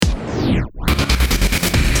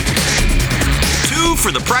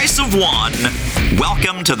for the price of one.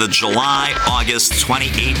 Welcome to the July-August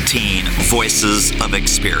 2018 Voices of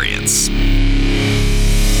Experience.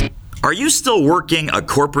 Are you still working a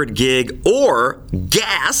corporate gig or,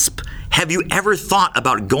 gasp, have you ever thought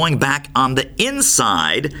about going back on the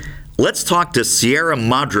inside? Let's talk to Sierra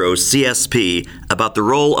Madro, CSP, about the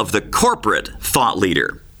role of the corporate thought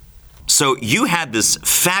leader. So you had this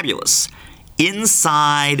fabulous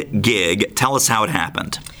inside gig. Tell us how it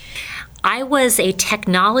happened. I was a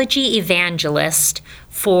technology evangelist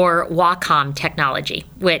for Wacom Technology,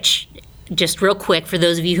 which, just real quick, for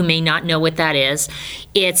those of you who may not know what that is,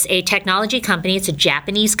 it's a technology company. It's a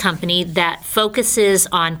Japanese company that focuses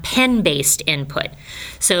on pen-based input.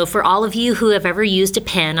 So for all of you who have ever used a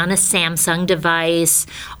pen on a Samsung device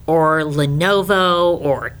or Lenovo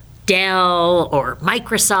or Dell or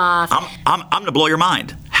Microsoft. I'm going to blow your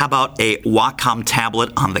mind. How about a Wacom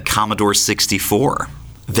tablet on the Commodore 64?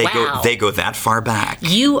 They go that far back.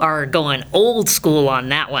 You are going old school on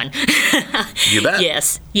that one. You bet.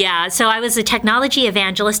 Yes. Yeah. So I was a technology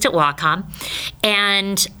evangelist at Wacom,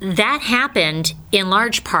 and that happened in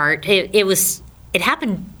large part. It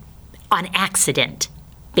happened on accident,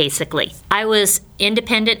 basically. I was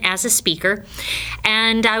independent as a speaker,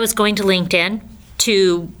 and I was going to LinkedIn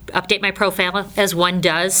to update my profile, as one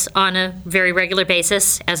does on a very regular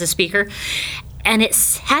basis as a speaker. And it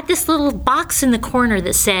had this little box in the corner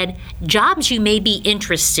that said, jobs you may be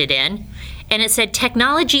interested in. And it said,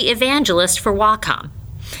 technology evangelist for Wacom.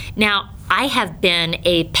 Now, I have been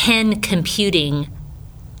a pen computing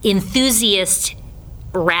enthusiast,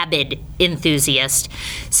 rabid enthusiast,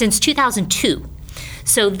 since 2002.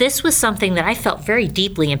 So this was something that I felt very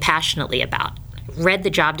deeply and passionately about. Read the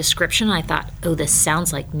job description, and I thought, oh, this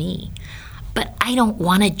sounds like me. But I don't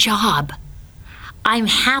want a job. I'm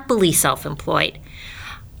happily self-employed,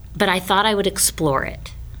 but I thought I would explore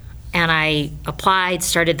it. And I applied,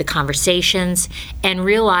 started the conversations, and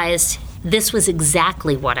realized this was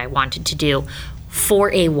exactly what I wanted to do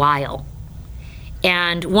for a while.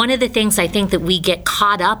 And one of the things I think that we get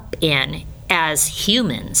caught up in as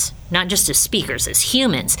humans, not just as speakers, as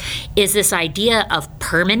humans, is this idea of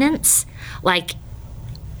permanence. Like,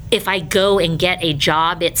 if I go and get a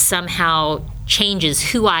job, it somehow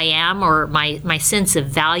changes who I am or my sense of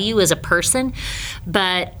value as a person.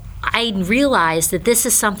 But I realized that this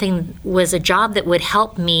is was a job that would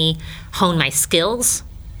help me hone my skills,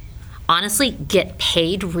 honestly, get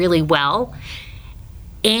paid really well,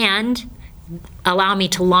 and allow me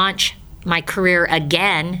to launch my career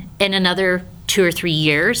again in another 2 or 3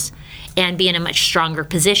 years and be in a much stronger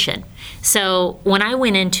position. So when I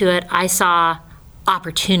went into it, I saw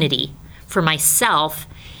opportunity for myself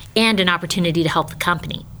and an opportunity to help the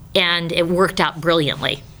company. And it worked out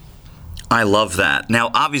brilliantly. I love that.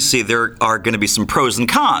 Now, obviously, there are going to be some pros and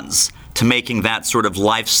cons to making that sort of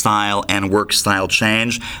lifestyle and work style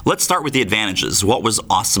change. Let's start with the advantages. What was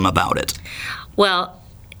awesome about it? Well,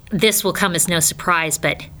 this will come as no surprise,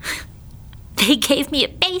 but they gave me a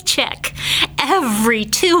paycheck. Every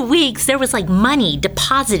 2 weeks, there was like money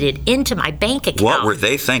deposited into my bank account. What were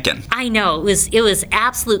they thinking? I know, it was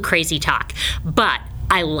absolute crazy talk, but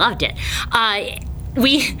I loved it.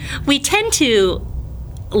 We tend to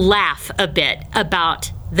laugh a bit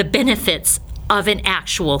about the benefits of an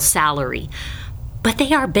actual salary, but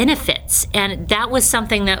they are benefits, and that was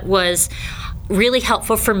something that was really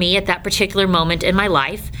helpful for me at that particular moment in my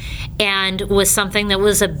life, and was something that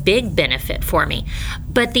was a big benefit for me.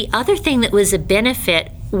 But the other thing that was a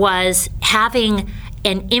benefit was having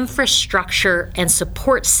an infrastructure and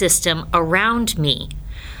support system around me.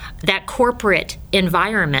 That corporate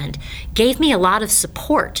environment gave me a lot of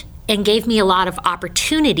support and gave me a lot of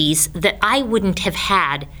opportunities that I wouldn't have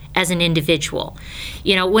had as an individual.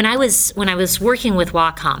 You know, when I was working with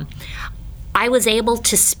Wacom, I was able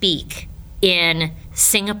to speak in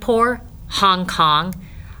Singapore, Hong Kong,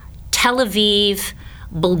 Tel Aviv,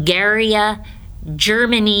 Bulgaria,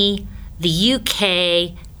 Germany, the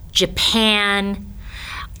UK, Japan.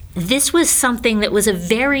 This was something that was a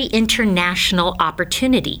very international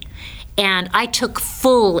opportunity, and I took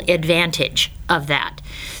full advantage of that.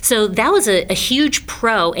 So that was a huge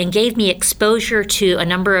pro and gave me exposure to a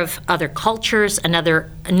number of other cultures, a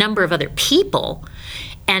number of other people,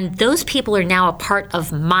 and those people are now a part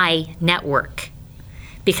of my network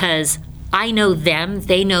because I know them,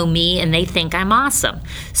 they know me, and they think I'm awesome.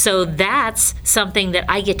 So that's something that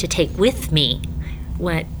I get to take with me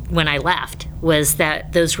when I left. was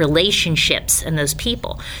that those relationships and those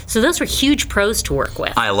people. So those were huge pros to work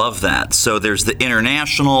with. I love that. So there's the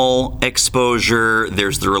international exposure,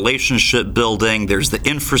 there's the relationship building, there's the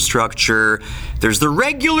infrastructure, there's the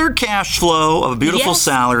regular cash flow of a beautiful Yes.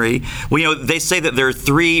 salary. Well, they say that there are the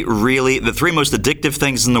three most addictive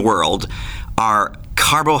things in the world are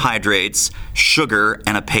carbohydrates, sugar,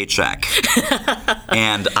 and a paycheck.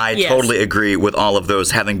 And I Yes. totally agree with all of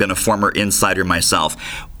those, having been a former insider myself.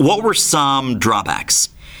 What were some drawbacks?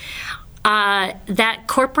 That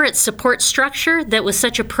corporate support structure that was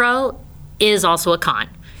such a pro is also a con.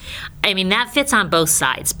 I mean, that fits on both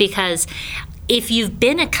sides, because if you've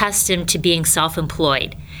been accustomed to being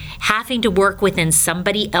self-employed, having to work within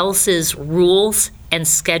somebody else's rules and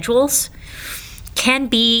schedules can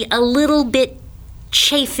be a little bit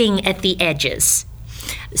chafing at the edges.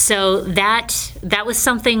 So that was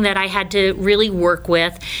something that I had to really work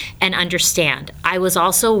with and understand. I was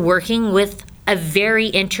also working with a very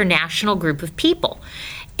international group of people.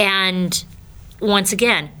 And once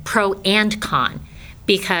again, pro and con,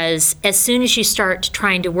 because as soon as you start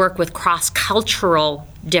trying to work with cross-cultural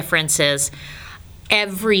differences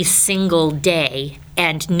every single day,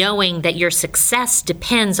 and knowing that your success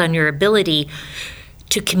depends on your ability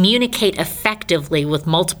to communicate effectively with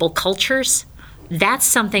multiple cultures, that's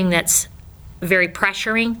something that's very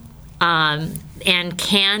pressuring, and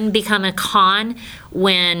can become a con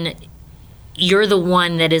when you're the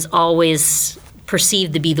one that is always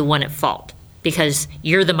perceived to be the one at fault, because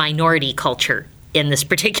you're the minority culture in this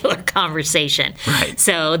particular conversation. Right.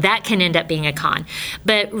 So that can end up being a con.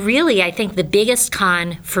 But really, I think the biggest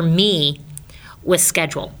con for me was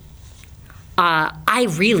schedule. I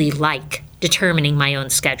really like determining my own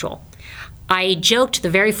schedule. I joked the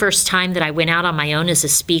very first time that I went out on my own as a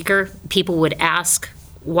speaker, people would ask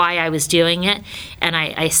why I was doing it, and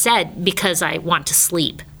I said, because I want to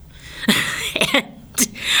sleep. And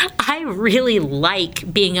I really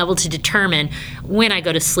like being able to determine when I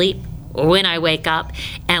go to sleep, when I wake up,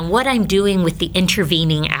 and what I'm doing with the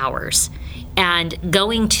intervening hours. And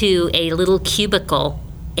going to a little cubicle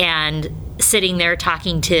and sitting there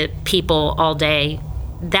talking to people all day,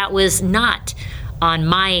 that was not on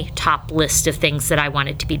my top list of things that I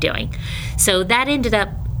wanted to be doing. So that ended up,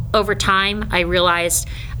 over time, I realized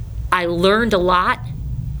I learned a lot,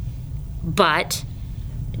 but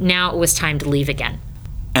now it was time to leave again.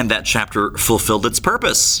 And that chapter fulfilled its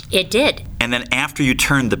purpose. It did. And then after you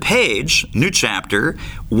turned the page, new chapter,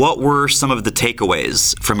 what were some of the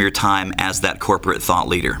takeaways from your time as that corporate thought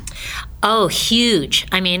leader? Oh, huge.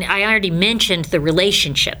 I mean, I already mentioned the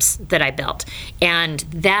relationships that I built, and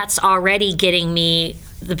that's already getting me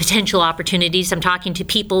the potential opportunities. I'm talking to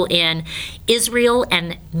people in Israel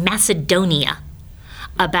and Macedonia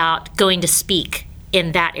about going to speak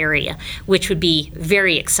in that area, which would be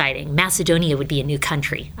very exciting. Macedonia would be a new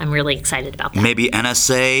country. I'm really excited about that. Maybe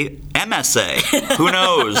NSA, MSA, who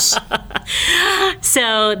knows?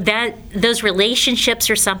 So those relationships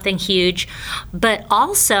are something huge. But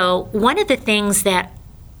also, one of the things that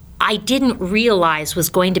I didn't realize was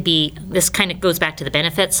going to be, this kind of goes back to the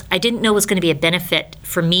benefits, I didn't know was going to be a benefit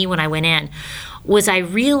for me when I went in, was I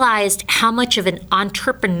realized how much of an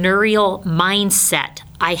entrepreneurial mindset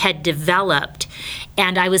I had developed,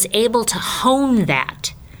 and I was able to hone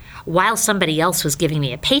that while somebody else was giving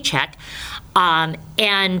me a paycheck,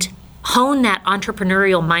 and hone that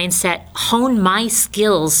entrepreneurial mindset, hone my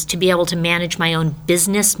skills to be able to manage my own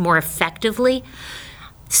business more effectively,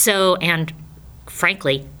 and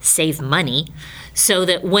frankly, save money, so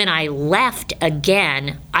that when I left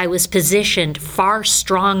again, I was positioned far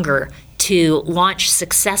stronger to launch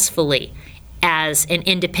successfully as an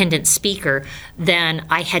independent speaker than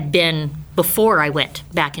I had been before I went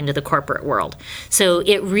back into the corporate world. So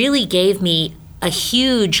it really gave me a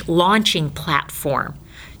huge launching platform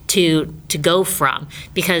to go from,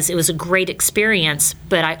 because it was a great experience,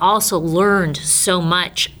 but I also learned so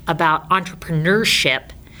much about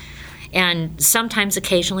entrepreneurship and sometimes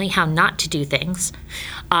occasionally how not to do things,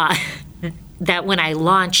 that when I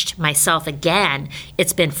launched myself again,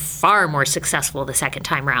 it's been far more successful the second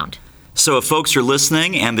time round. So if folks are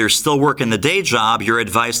listening and they're still working the day job, your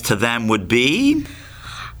advice to them would be?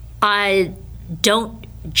 Don't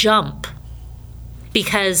jump.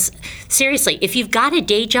 Because seriously, if you've got a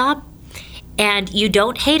day job and you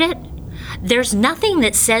don't hate it, there's nothing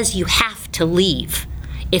that says you have to leave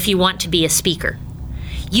if you want to be a speaker.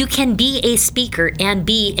 You can be a speaker and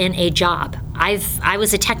be in a job. I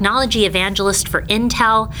was a technology evangelist for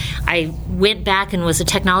Intel. I went back and was a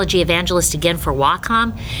technology evangelist again for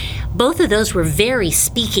Wacom. Both of those were very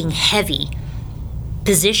speaking heavy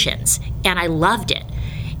positions, and I loved it.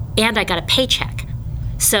 And I got a paycheck.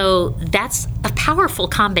 So that's a powerful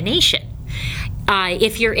combination.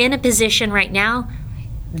 If you're in a position right now,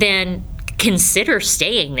 then consider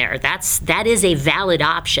staying there. That is a valid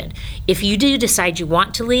option. If you do decide you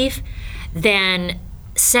want to leave, then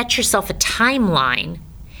set yourself a timeline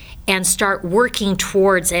and start working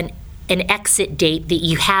towards an exit date that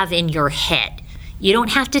you have in your head. You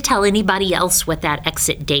don't have to tell anybody else what that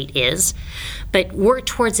exit date is, but work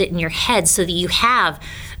towards it in your head so that you have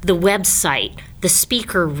the website, the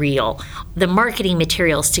speaker reel, the marketing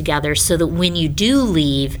materials together so that when you do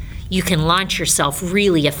leave, you can launch yourself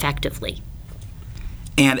really effectively.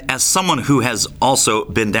 And as someone who has also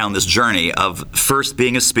been down this journey of first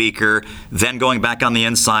being a speaker, then going back on the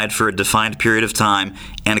inside for a defined period of time,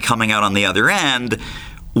 and coming out on the other end,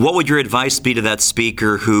 what would your advice be to that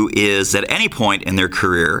speaker who is at any point in their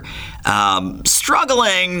career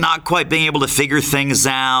struggling, not quite being able to figure things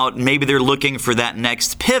out, maybe they're looking for that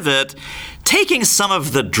next pivot, taking some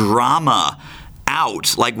of the drama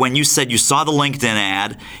out? Like when you said you saw the LinkedIn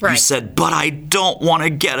ad, right. You said, but I don't want to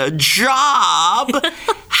get a job.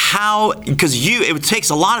 How, because it takes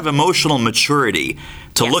a lot of emotional maturity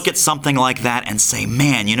to Yes. look at something like that and say,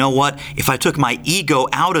 man, you know what? If I took my ego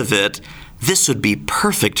out of it, this would be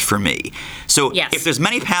perfect for me. So Yes. if there's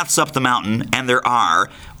many paths up the mountain, and there are,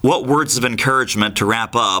 what words of encouragement to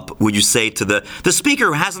wrap up would you say to the speaker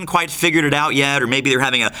who hasn't quite figured it out yet, or maybe they're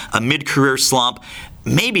having a mid-career slump?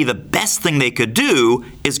 Maybe the best thing they could do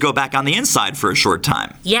is go back on the inside for a short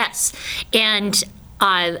time. Yes. And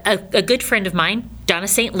a good friend of mine, Donna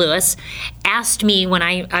St. Louis, asked me when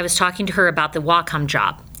I was talking to her about the Wacom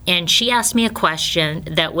job. And she asked me a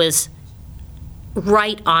question that was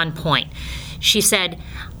right on point. She said,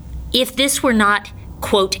 if this were not,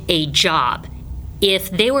 quote, a job,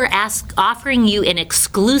 if they were offering you an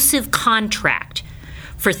exclusive contract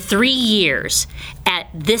for 3 years at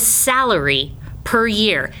this salary per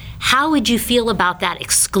year, how would you feel about that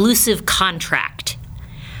exclusive contract?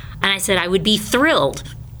 And I said, I would be thrilled.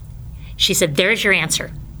 She said, there's your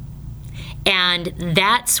answer. And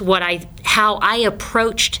that's how I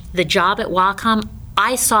approached the job at Wacom.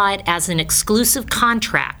 I saw it as an exclusive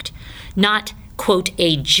contract, not, quote,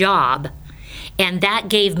 a job. And that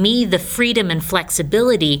gave me the freedom and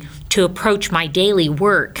flexibility to approach my daily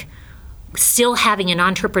work, still having an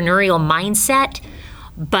entrepreneurial mindset,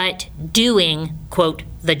 but doing, quote,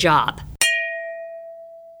 the job.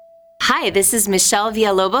 Hi, this is Michelle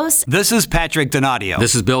Villalobos. This is Patrick Donadio.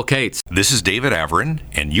 This is Bill Cates. This is David Averin,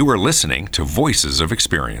 and you are listening to Voices of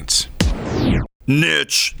Experience.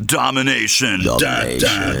 Niche domination. Dun,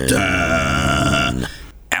 dun, dun.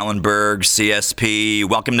 Alan Berg, CSP,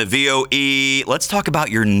 welcome to VOE. Let's talk about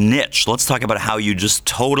your niche. Let's talk about how you just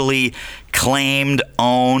totally claimed,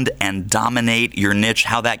 owned, and dominate your niche,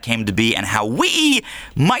 how that came to be, and how we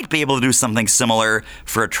might be able to do something similar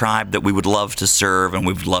for a tribe that we would love to serve and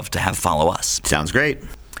we would love to have follow us. Sounds great.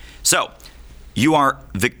 So, you are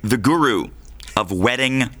the guru of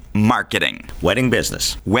wedding marketing. Wedding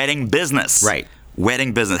business. Wedding business. Right.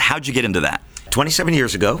 Wedding business. How'd you get into that? 27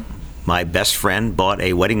 years ago, my best friend bought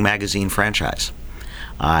a wedding magazine franchise.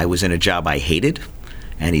 I was in a job I hated,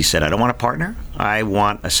 and he said, I don't want a partner. I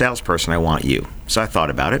want a salesperson. I want you. So I thought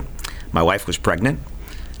about it. My wife was pregnant,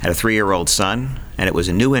 had a 3-year-old son, and it was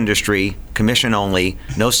a new industry, commission only,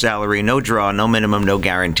 no salary, no draw, no minimum, no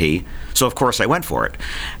guarantee. So of course I went for it.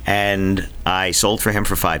 And I sold for him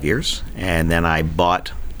for 5 years, and then I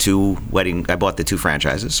bought the 2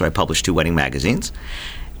 franchises, so I published 2 wedding magazines.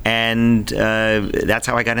 And that's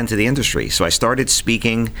how I got into the industry. So I started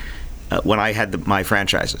speaking when I had my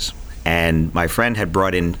franchises. And my friend had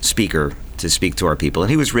brought in speaker to speak to our people. And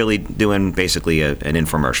he was really doing basically an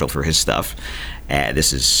infomercial for his stuff.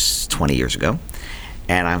 This is 20 years ago.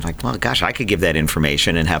 And I'm like, well, gosh, I could give that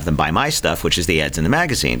information and have them buy my stuff, which is the ads in the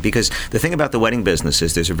magazine. Because the thing about the wedding business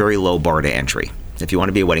is there's a very low bar to entry. If you want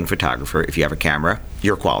to be a wedding photographer, if you have a camera,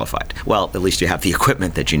 you're qualified. Well, at least you have the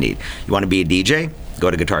equipment that you need. You want to be a DJ?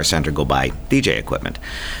 Go to Guitar Center, go buy DJ equipment.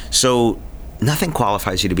 So nothing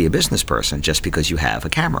qualifies you to be a business person just because you have a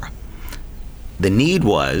camera. The need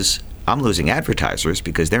was, I'm losing advertisers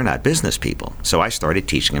because they're not business people. So I started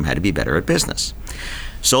teaching them how to be better at business.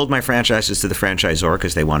 Sold my franchises to the franchisor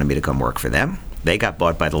because they wanted me to come work for them. They got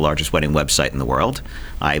bought by the largest wedding website in the world.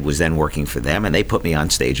 I was then working for them, and they put me on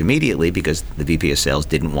stage immediately because the VP of Sales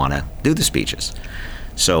didn't want to do the speeches.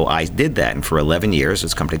 So I did that, and for 11 years,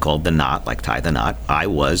 it's a company called The Knot, like Tie the Knot, I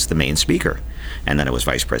was the main speaker. And then I was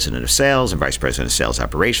vice president of sales and vice president of sales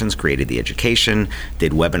operations, created the education,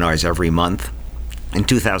 did webinars every month. In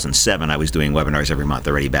 2007, I was doing webinars every month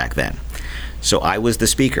already back then. So I was the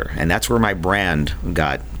speaker, and that's where my brand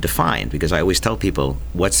got defined, because I always tell people,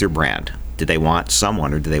 what's your brand? Do they want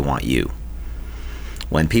someone or do they want you?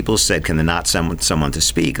 When people said, can they not send someone to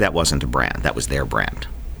speak, that wasn't a brand. That was their brand.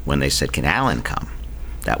 When they said, can Alan come?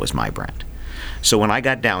 That was my brand. So when I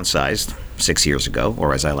got downsized 6 years ago,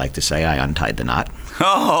 or as I like to say, I untied the knot.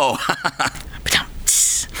 Oh,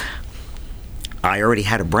 I already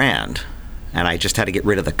had a brand, and I just had to get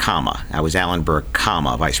rid of the comma. I was Alan Burke,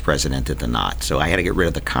 comma, vice president at the Knot. So I had to get rid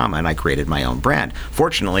of the comma, and I created my own brand.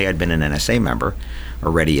 Fortunately, I'd been an NSA member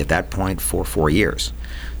already at that point for 4 years.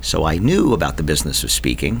 So I knew about the business of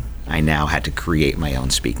speaking. I now had to create my own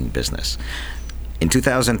speaking business. In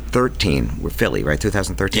 2013, we're Philly, right?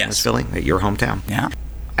 2013 Yes. was Philly, your hometown. yeah.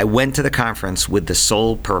 I went to the conference with the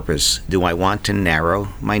sole purpose, do I want to narrow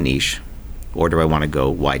my niche or do I want to go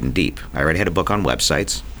wide and deep? I already had a book on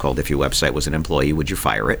websites called If Your Website Was an Employee, Would You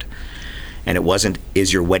Fire It? And it wasn't,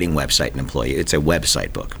 Is Your Wedding Website an Employee? It's a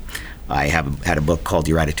website book. I had a book called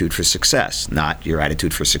Your Attitude for Success, not Your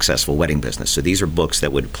Attitude for Successful Wedding Business. So these are books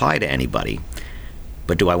that would apply to anybody,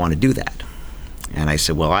 but do I want to do that? And I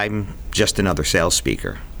said, well, I'm just another sales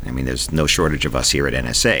speaker. I mean, there's no shortage of us here at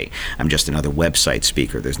NSA. I'm just another website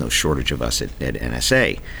speaker. There's no shortage of us at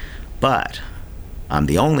NSA. But I'm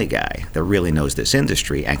the only guy that really knows this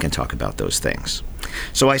industry and can talk about those things.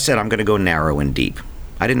 So I said, I'm going to go narrow and deep.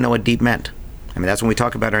 I didn't know what deep meant. I mean, that's when we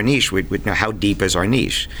talk about our niche. We know how deep is our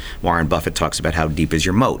niche. Warren Buffett talks about how deep is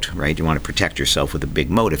your moat, right? You want to protect yourself with a big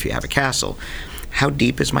moat if you have a castle. How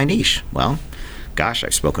deep is my niche? Well, gosh,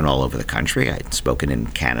 I've spoken all over the country. I'd spoken in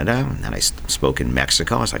Canada, and then I spoke in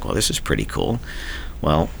Mexico. I was like, well, this is pretty cool.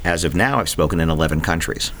 Well, as of now, I've spoken in 11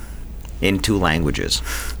 countries, in 2 languages,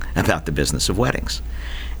 about the business of weddings.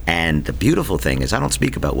 And the beautiful thing is I don't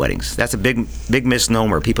speak about weddings. That's a big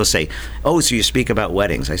misnomer. People say, oh, so you speak about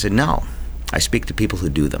weddings. I said, no. I speak to people who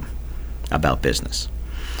do them about business.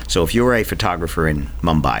 So if you're a photographer in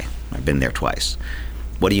Mumbai, I've been there twice,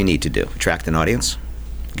 what do you need to do? Attract an audience?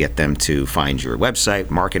 Get them to find your website,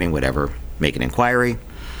 marketing, whatever, make an inquiry,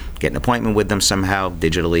 get an appointment with them somehow,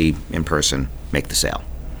 digitally, in person, make the sale.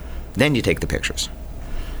 Then you take the pictures.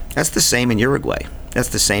 That's the same in Uruguay. That's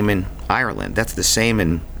the same in Ireland. That's the same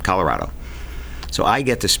in Colorado. So I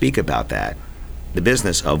get to speak about that, the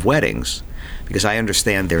business of weddings, because I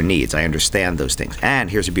understand their needs. I understand those things. And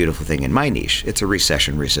here's a beautiful thing in my niche. It's a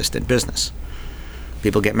recession-resistant business.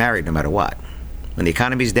 People get married no matter what. When the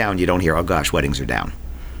economy's down, you don't hear, oh gosh, weddings are down.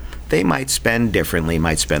 They might spend differently,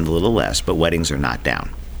 might spend a little less, but weddings are not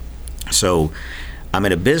down. So I'm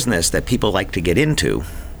in a business that people like to get into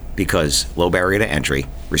because low barrier to entry,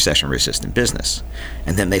 recession-resistant business.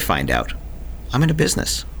 And then they find out, I'm in a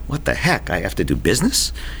business. What the heck? I have to do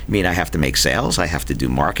business? I mean, I have to make sales. I have to do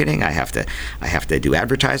marketing. I have to do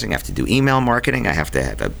advertising. I have to do email marketing. I have to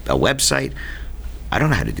have a website. I don't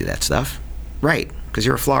know how to do that stuff. Right, because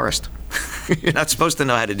you're a florist. You're not supposed to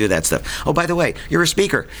know how to do that stuff. Oh, by the way, you're a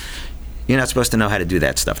speaker. You're not supposed to know how to do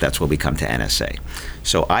that stuff. That's what we come to NSA.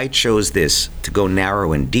 So I chose this to go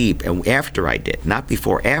narrow and deep. And after I did, not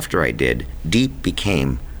before, after I did, deep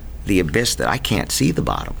became the abyss that I can't see the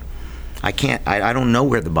bottom. I don't know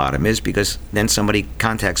where the bottom is because then somebody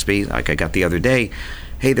contacts me, like I got the other day,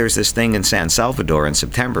 hey, there's this thing in San Salvador in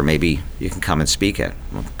September. Maybe you can come and speak at.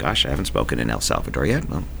 Well, gosh, I haven't spoken in El Salvador yet.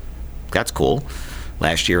 Well, that's cool.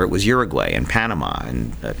 Last year it was Uruguay and Panama,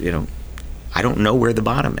 and I don't know where the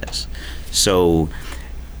bottom is. So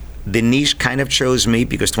the niche kind of chose me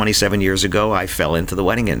because 27 years ago I fell into the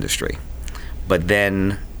wedding industry. But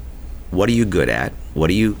then, what are you good at? What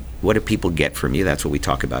do people get from you? That's what we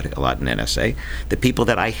talk about a lot in NSA. The people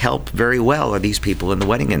that I help very well are these people in the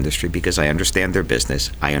wedding industry because I understand their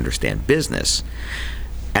business, I understand business,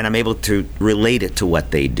 and I'm able to relate it to what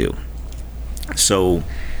they do. So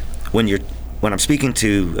when I'm speaking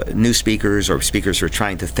to new speakers or speakers who are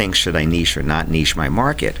trying to think, should I niche or not niche my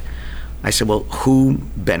market? I said, well, who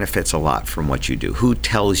benefits a lot from what you do? Who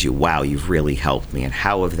tells you, wow, you've really helped me, and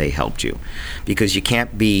how have they helped you? Because you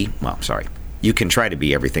can't be, you can try to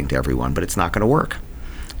be everything to everyone, but it's not going to work.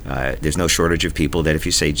 There's no shortage of people that if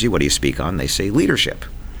you say, gee, what do you speak on? They say leadership.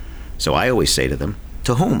 So I always say to them,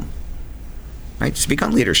 to whom? Right? Speak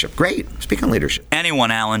on leadership. Great. Speak on leadership.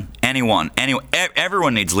 Anyone, Alan. Anyone.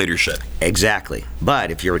 Everyone needs leadership. Exactly.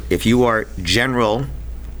 But if you are general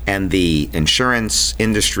and the insurance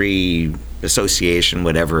industry association,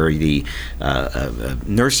 whatever, the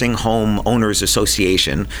nursing home owners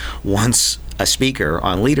association wants a speaker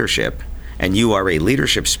on leadership, and you are a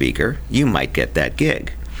leadership speaker, you might get that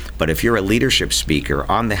gig. But if you're a leadership speaker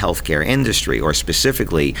on the healthcare industry, or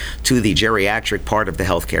specifically to the geriatric part of the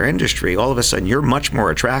healthcare industry, all of a sudden you're much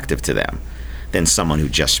more attractive to them than someone who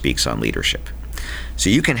just speaks on leadership. So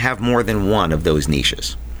you can have more than one of those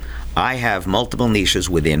niches. I have multiple niches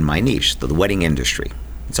within my niche, the wedding industry.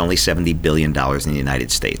 It's only $70 billion in the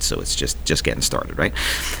United States, so it's just getting started, right?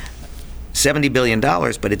 $70 billion,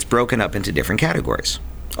 but it's broken up into different categories.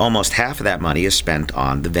 Almost half of that money is spent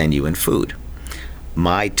on the venue and food.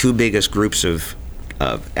 My two biggest groups of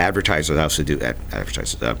advertisers, I also do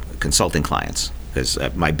consulting clients, because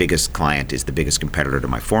my biggest client is the biggest competitor to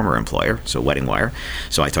my former employer, so Wedding Wire.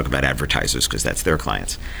 So I talk about advertisers because that's their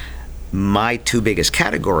clients. My two biggest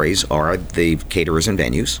categories are the caterers and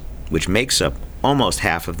venues, which makes up almost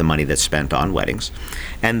half of the money that's spent on weddings,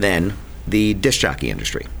 and then the disc jockey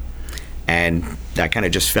industry. And I kind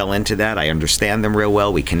of just fell into that. I understand them real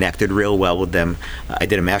well. We connected real well with them. I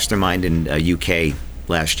did a mastermind in UK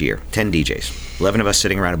last year, 10 DJs, 11 of us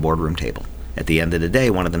sitting around a boardroom table. At the end of the day,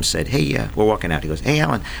 one of them said, hey, we're walking out. He goes, hey,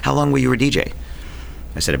 Alan, how long were you a DJ?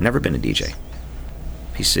 I said, I've never been a DJ.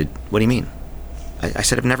 He said, what do you mean? I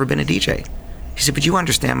said, I've never been a DJ. He said, but you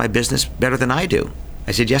understand my business better than I do.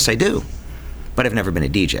 I said, yes, I do, but I've never been a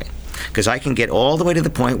DJ. Because I can get all the way to the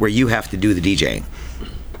point where you have to do the DJing,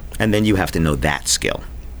 and then you have to know that skill,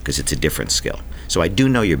 because it's a different skill. So I do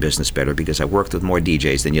know your business better because I've worked with more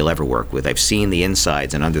DJs than you'll ever work with. I've seen the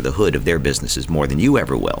insides and under the hood of their businesses more than you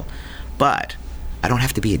ever will. But I don't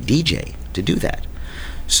have to be a DJ to do that.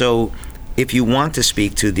 So if you want to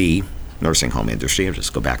speak to the nursing home industry, I'll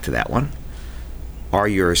just go back to that one, are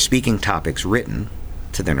your speaking topics written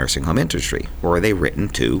to the nursing home industry, or are they written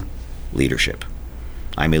to leadership?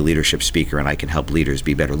 I'm a leadership speaker, and I can help leaders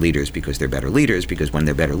be better leaders because they're better leaders, because when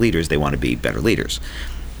they're better leaders, they want to be better leaders.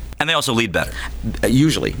 And they also lead better.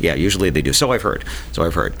 Usually they do. So I've heard.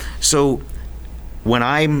 So when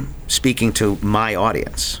I'm speaking to my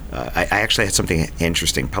audience, I actually had something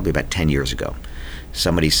interesting probably about 10 years ago.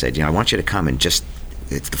 Somebody said, I want you to come and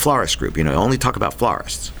it's the florist group, only talk about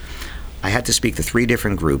florists. I had to speak to 3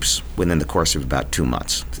 different groups within the course of about 2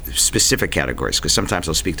 months, specific categories, because sometimes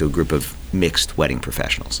I'll speak to a group of mixed wedding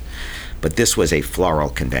professionals. But this was a floral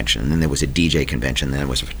convention, and then there was a DJ convention, and then there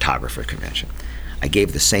was a photographer convention. I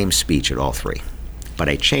gave the same speech at all 3, but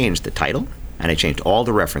I changed the title, and I changed all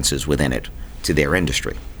the references within it to their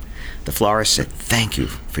industry. The florist said, thank you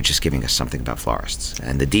for just giving us something about florists.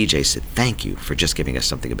 And the DJ said, thank you for just giving us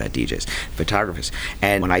something about DJs, photographers.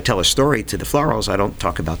 And when I tell a story to the florals, I don't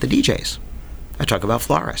talk about the DJs. I talk about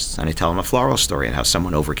florists, and I tell them a floral story and how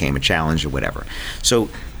someone overcame a challenge or whatever. So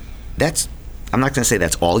I'm not going to say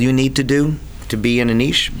that's all you need to do to be in a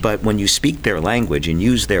niche, but when you speak their language and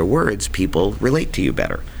use their words, people relate to you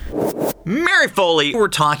better. Mary Foley, we're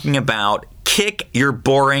talking about kick your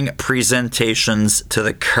boring presentations to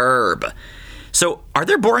the curb. So are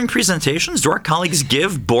there boring presentations? Do our colleagues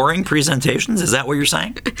give boring presentations? Is that what you're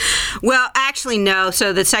saying? Well, actually, no.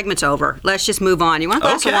 So the segment's over. Let's just move on. You want a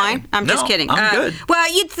glass of wine? I'm just kidding. I'm good.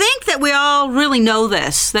 Well, you'd think that we all really know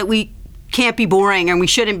this, that we can't be boring and we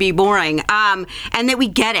shouldn't be boring, and that we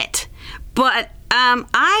get it. But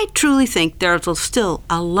I truly think there's still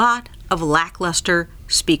a lot of lackluster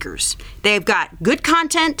speakers. They've got good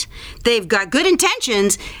content, they've got good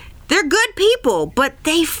intentions, they're good people, but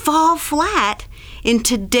they fall flat in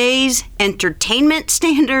today's entertainment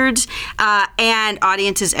standards and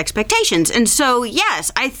audiences' expectations. And so,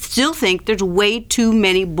 yes, I still think there's way too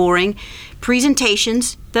many boring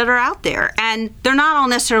presentations that are out there, and they're not all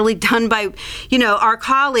necessarily done by our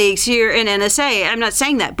colleagues here in NSA. I'm not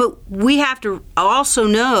saying that, but we have to also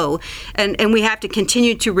know and we have to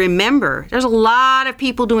continue to remember there's a lot of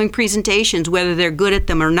people doing presentations, whether they're good at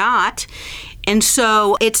them or not. And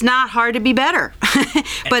so it's not hard to be better.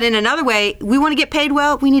 But in another way, we want to get paid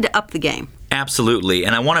well, we need to up the game. Absolutely.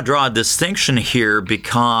 And I want to draw a distinction here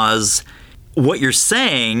because what you're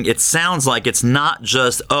saying, it sounds like it's not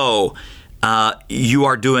just, you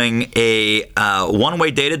are doing a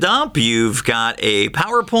one-way data dump, you've got a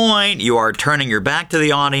PowerPoint, you are turning your back to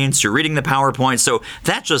the audience, you're reading the PowerPoint, so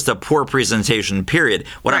that's just a poor presentation, period.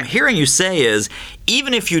 What I'm hearing you say is,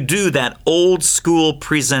 even if you do that old school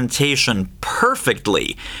presentation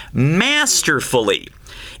perfectly, masterfully,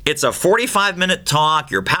 it's a 45-minute talk,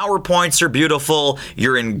 your PowerPoints are beautiful,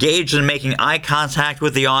 you're engaged in making eye contact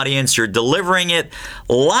with the audience, you're delivering it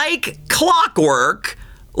like clockwork,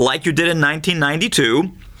 like you did in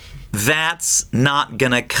 1992, that's not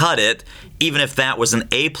going to cut it, even if that was an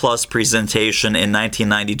A-plus presentation in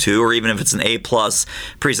 1992, or even if it's an A-plus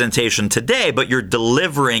presentation today, but you're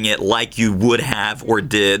delivering it like you would have or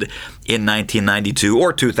did in 1992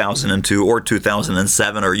 or 2002 or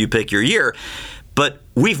 2007, or you pick your year. But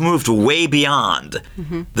we've moved way beyond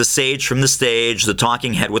the sage from the stage, the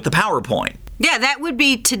talking head with the PowerPoint. Yeah, that would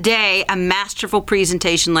be today a masterful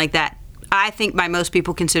presentation like that. I think by most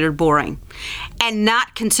people considered boring, and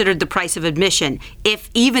not considered the price of admission,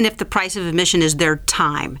 even if the price of admission is their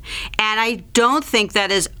time. And I don't think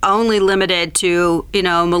that is only limited to,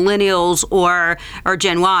 millennials or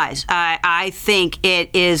Gen Ys. I think it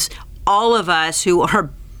is all of us who are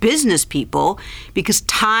business people, because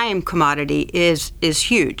time commodity is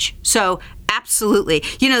huge. So absolutely.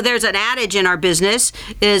 There's an adage in our business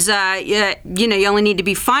is, you only need to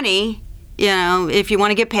be funny, if you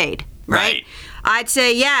want to get paid, right? I'd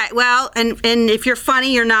say, yeah, well, and if you're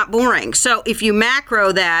funny, you're not boring. So if you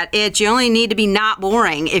macro that, you only need to be not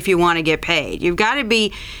boring if you want to get paid. You've got to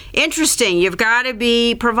be interesting. You've got to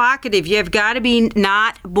be provocative. You've got to be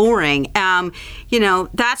not boring.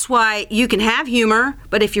 That's why you can have humor,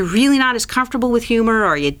 but if you're really not as comfortable with humor,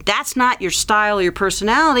 or that's not your style or your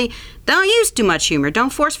personality, don't use too much humor. Don't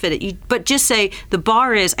force fit it. But just say, the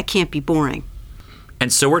bar is, I can't be boring.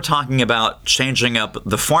 And so we're talking about changing up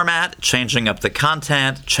the format, changing up the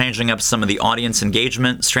content, changing up some of the audience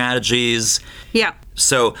engagement strategies. Yeah.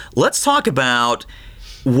 So let's talk about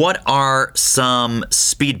what are some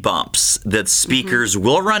speed bumps that speakers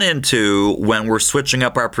will run into when we're switching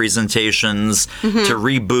up our presentations to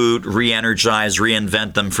reboot, re-energize,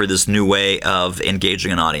 reinvent them for this new way of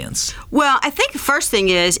engaging an audience? Well, I think the first thing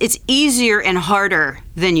is it's easier and harder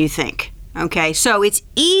than you think. Okay, so it's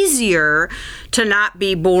easier to not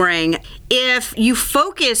be boring if you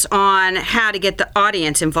focus on how to get the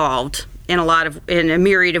audience involved in a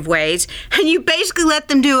myriad of ways, and you basically let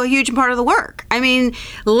them do a huge part of the work. I mean,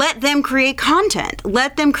 let them create content,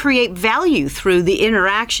 let them create value through the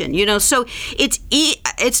interaction. So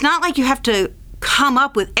it's not like you have to come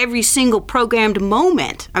up with every single programmed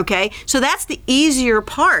moment. Okay, so that's the easier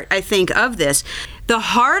part, I think, of this. The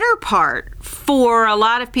harder part for a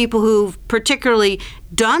lot of people who've particularly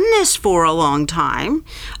done this for a long time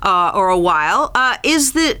or a while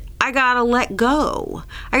is that I gotta let go.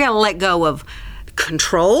 I gotta let go of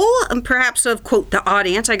control, and perhaps of, quote, the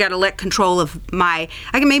audience. I gotta let control of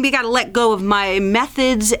gotta let go of my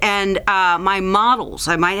methods and my models.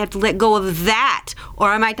 I might have to let go of that,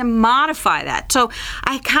 or I might have to modify that. So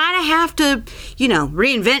I kind of have to,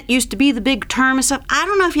 reinvent used to be the big term and stuff. I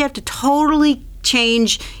don't know if you have to totally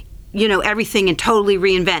change everything and totally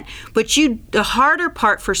reinvent, but the harder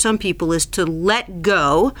part for some people is to let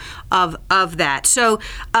go of that. So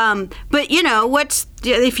but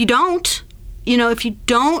if you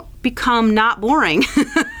don't become not boring,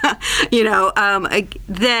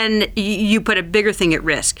 then you put a bigger thing at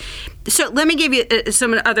risk. So let me give you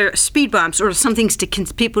some other speed bumps or some things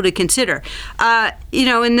people to consider.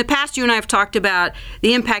 In the past, you and I have talked about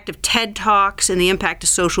the impact of TED Talks and the impact of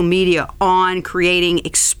social media on creating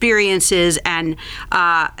experiences and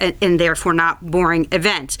therefore not boring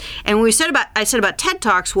events. And what I said about TED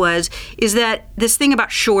Talks is that this thing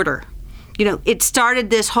about shorter. It started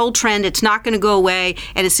this whole trend. It's not going to go away,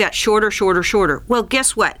 and it's got shorter. Well,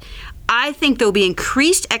 guess what? I think there'll be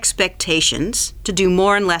increased expectations to do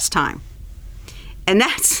more in less time. And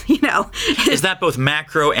that's, Is that both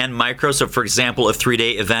macro and micro? So, for example, a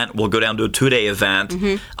 3-day event will go down to a 2-day event.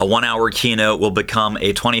 A 1-hour keynote will become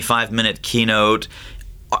a 25-minute keynote.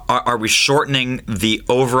 Are we shortening the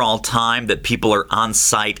overall time that people are on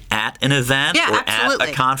site at an event or absolutely.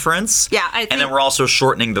 at a conference? Yeah, I think. And then we're also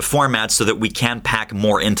shortening the format so that we can pack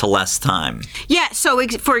more into less time. Yeah, so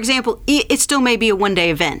for example, it still may be a 1-day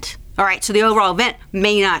event. All right, so the overall event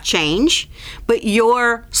may not change, but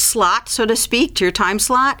your slot, so to speak, your time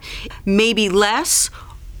slot, may be less.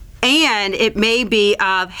 And it may be,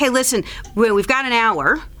 hey, listen, we've got an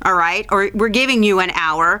hour, all right, or we're giving you an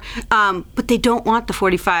hour, but they don't want the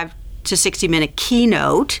 45 to 60-minute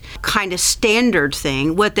keynote kind of standard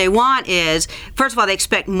thing. What they want is, first of all, they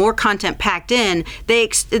expect more content packed in. They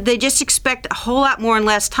just expect a whole lot more in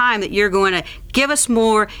less time, that you're going to give us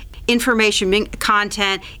more information,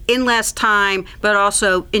 content in less time, but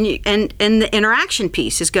also and the interaction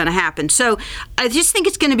piece is going to happen. So I just think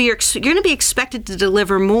you're going to be expected to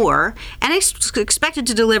deliver more, and expected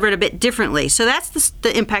to deliver it a bit differently. So that's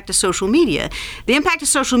the impact of social media. The impact of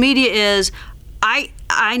social media is I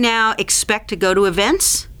now expect to go to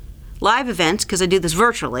events, live events, because I do this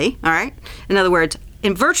virtually. All right. In other words,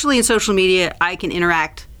 virtually in social media, I can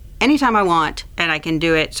interact anytime I want, and I can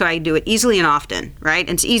do it, so I do it easily and often, right?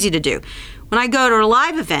 And it's easy to do. When I go to a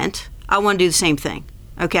live event, I want to do the same thing,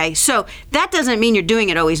 okay? So that doesn't mean you're doing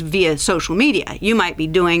it always via social media. You might be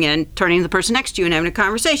doing it and turning to the person next to you and having a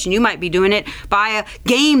conversation. You might be doing it by a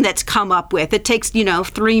game that's come up with. It takes,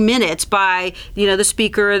 3 minutes by, the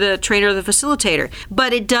speaker or the trainer or the facilitator.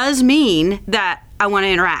 But it does mean that I want to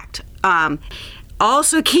interact.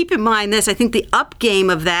 also keep in mind this. I think the up game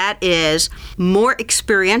of that is more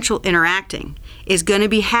experiential interacting is going to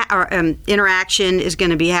be interaction is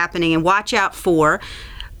going to be happening, and watch out for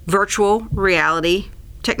virtual reality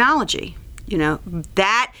technology.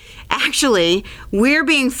 That actually we're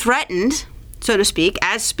being threatened, so to speak,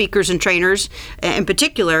 as speakers and trainers in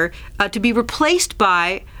particular, to be replaced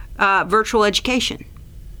by virtual education.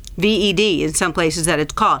 VED in some places that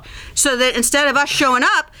it's called. So that instead of us showing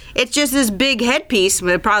up, it's just this big headpiece, but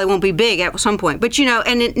it probably won't be big at some point. But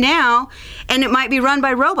and it might be run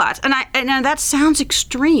by robots. And that sounds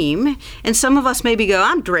extreme. And some of us maybe go,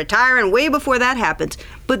 I'm retiring way before that happens.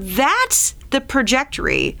 But that's the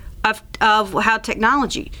trajectory of how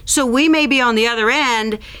technology. So we may be on the other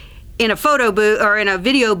end in a photo booth or in a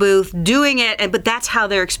video booth doing it, but that's how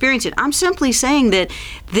they're experiencing it. I'm simply saying that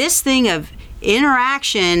this thing of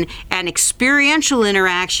interaction and experiential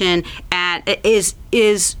interaction is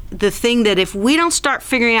the thing that if we don't start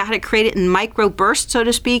figuring out how to create it in micro bursts, so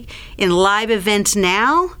to speak, in live events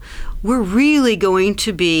now, we're really going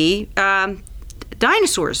to be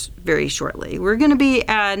dinosaurs very shortly. We're going to be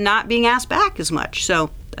not being asked back as much.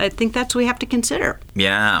 So I think that's what we have to consider.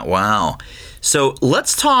 Yeah, wow. So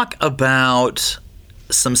let's talk about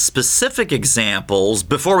some specific example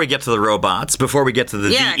before we get to the robots, before we get to the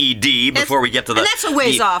VED, before we get to the... And that's a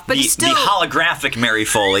ways off, but it's still... The holographic Mary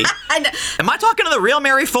Foley. Am I talking to the real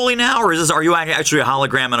Mary Foley now, or are you actually a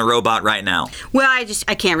hologram and a robot right now? Well,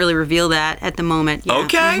 I can't really reveal that at the moment. Yeah.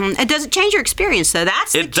 Okay. Mm-hmm. It doesn't change your experience, though.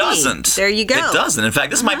 That's the key. It doesn't. There you go. It doesn't. In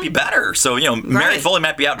fact, this might be better. So, Mary Foley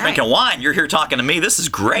might be out drinking wine. You're here talking to me. This is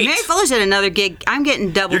great. Mary Foley's at another gig. I'm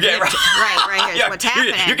getting double dipped. Right here. What's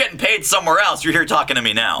happening. You're getting paid somewhere else. You're here talking to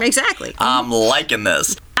me now. Exactly. I'm liking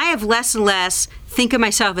this. I have less and less think of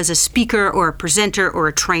myself as a speaker or a presenter or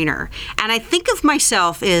a trainer. And I think of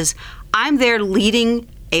myself as I'm there leading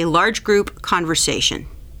a large group conversation.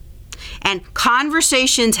 And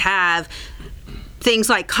conversations have things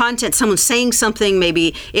like content, someone saying something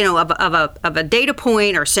maybe, of a data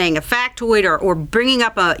point or saying a factoid or bringing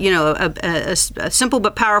up a simple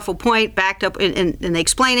but powerful point backed up and they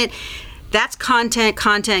explain it. That's content.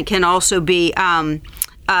 Content can also be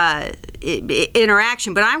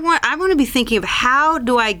interaction, but I want to be thinking of how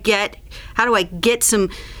do I get some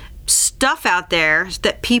stuff out there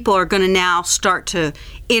that people are going to now start to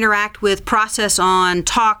interact with, process on,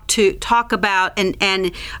 talk about,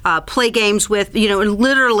 and play games with,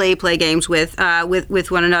 literally play games with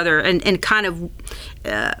one another, and kind of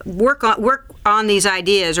work on these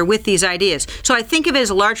ideas or with these ideas. So I think of it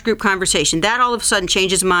as a large group conversation. That all of a sudden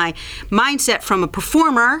changes my mindset from a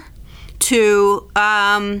performer to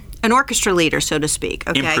an orchestra leader, so to speak.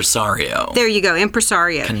 Okay? Impresario. There you go,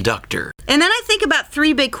 impresario. Conductor. And then I think about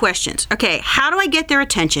three big questions. Okay, how do I get their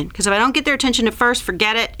attention? Because if I don't get their attention at first,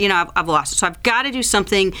 forget it. I've lost it. So I've got to do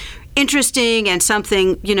something interesting and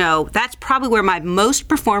something, that's probably where my most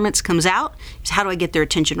performance comes out, is how do I get their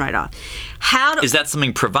attention right off? Is that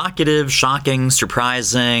something provocative, shocking,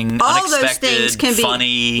 surprising, all unexpected, those things can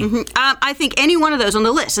funny? Be, I think any one of those on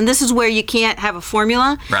the list, and this is where you can't have a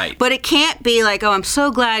formula, right? But it can't be like, oh, I'm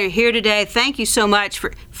so glad you're here today, thank you so much.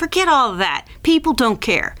 Forget all of that. People don't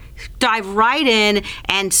care. Dive right in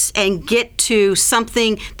and get to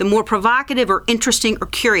something the more provocative or interesting or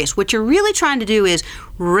curious. What you're really trying to do is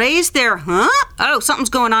raise their, oh,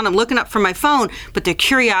 something's going on, I'm looking up from my phone, but their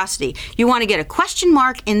curiosity. You want to get a question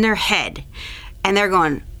mark in their head, and they're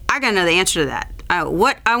going, I got to know the answer to that. I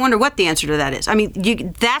wonder what the answer to that is. I mean,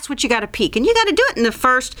 that's what you got to peak, and you got to do it in the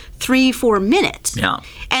first 3-4 minutes. Yeah.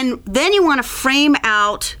 And then you want to frame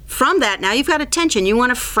out from that. Now you've got attention. You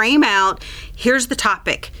want to frame out. Here's the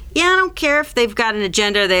topic. Yeah, I don't care if they've got an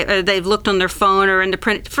agenda, they've looked on their phone or in the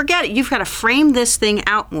print. Forget it. You've got to frame this thing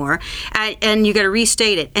out more, and you got to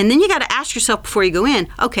restate it. And then you got to ask yourself before you go in,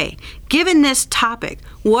 okay, given this topic,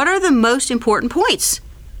 what are the most important points?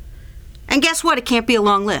 And guess what? It can't be a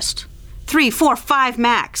long list. 3, 4, 5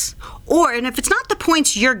 max. And if it's not the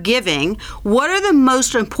points you're giving, what are the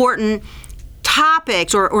most important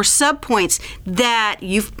topics or subpoints that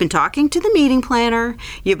you've been talking to the meeting planner,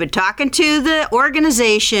 you've been talking to the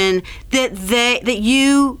organization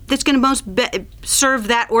that's going to most serve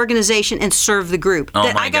that organization and serve the group. Oh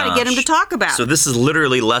that my I got to get them to talk about. So this is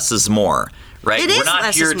literally less is more. Right? We're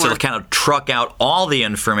not here to kind of truck out all the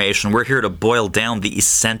information. We're here to boil down the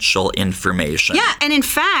essential information. Yeah, and in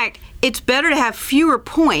fact, it's better to have fewer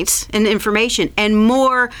points and information and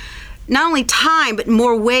more, not only time, but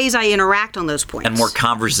more ways I interact on those points. And more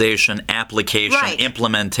conversation, application,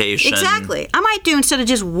 implementation. Exactly. I might do, instead of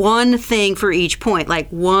just one thing for each point, like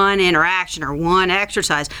one interaction or one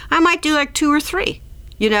exercise, I might do like 2 or 3.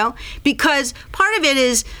 Because part of it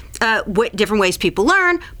is different ways people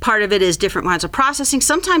learn. Part of it is different lines of processing.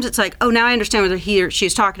 Sometimes it's like, oh, now I understand what he or she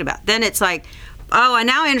is talking about. Then it's like, oh,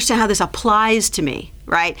 now I understand how this applies to me,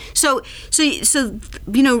 right? So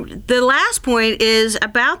the last point is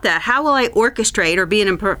about that. How will I orchestrate or be an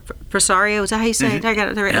impresario? Is that how you say it? I got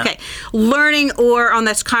it right. Yeah. Okay. Learning or on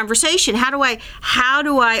this conversation. How do I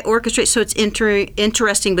orchestrate so it's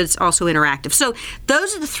interesting, but it's also interactive? So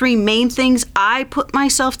those are the three main things I put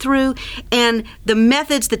myself through, and the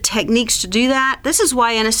methods, the techniques to do that. This is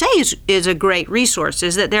why NSA is a great resource.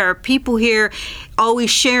 Is that there are people here always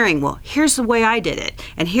sharing, well, here's the way I did it,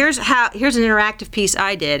 and here's an interactive piece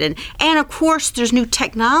I did, and of course there's new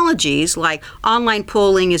technologies like online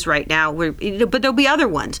polling is right now, but there'll be other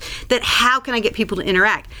ones that how can I get people to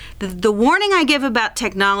interact? The warning I give about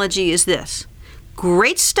technology is this: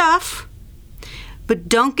 great stuff, but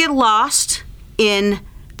don't get lost in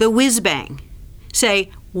the whiz bang.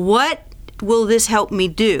 Say, what will this help me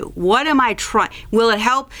do? What am I trying? Will it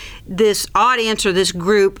help this audience or this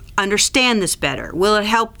group understand this better? Will it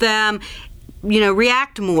help them,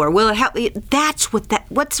 react more? Will it help? It's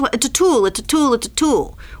a tool. It's a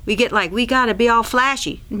tool. We get like, we got to be all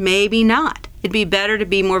flashy. Maybe not. It'd be better to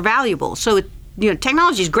be more valuable. So,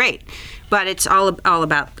 technology is great, but it's all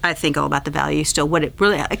about the value still, what it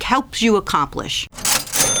really helps you accomplish.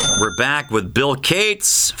 We're back with Bill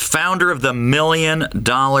Cates, founder of the $1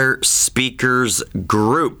 Million Speakers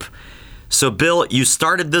Group. So, Bill, you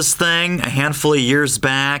started this thing a handful of years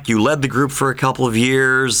back. You led the group for a couple of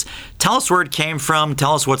years. Tell us where it came from.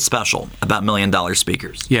 Tell us what's special about $1 Million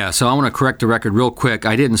Speakers. Yeah, so I want to correct the record real quick.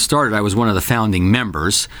 I didn't start it. I was one of the founding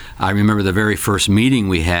members. I remember the very first meeting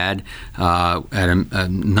we had at a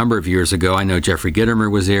number of years ago. I know Jeffrey Gitomer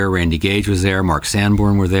was there, Randy Gage was there, Mark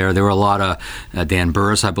Sanborn were there. There were a lot of, Dan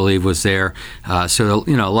Burris, I believe, was there. So,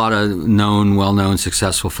 a lot of well-known,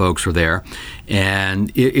 successful folks were there.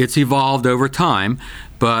 And it's evolved over time.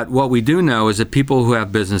 But what we do know is that people who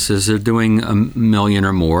have businesses are doing $1 million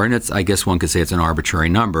or more, and I guess one could say it's an arbitrary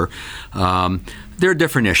number. There are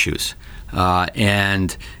different issues.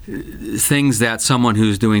 And things that someone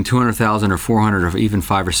who's doing 200,000 or 400 or even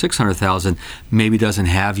 500 or 600,000 maybe doesn't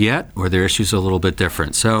have yet, or their issues are a little bit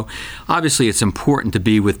different. So obviously it's important to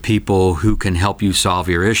be with people who can help you solve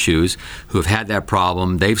your issues, who have had that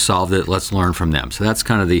problem, they've solved it, let's learn from them. So that's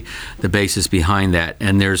kind of the basis behind that.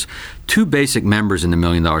 And there's two basic members in the $1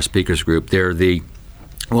 Million Speakers Group. They're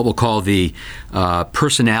what we'll call the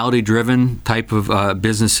personality-driven type of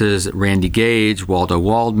businesses, Randy Gage, Waldo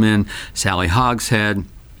Waldman, Sally Hogshead.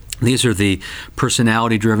 These are the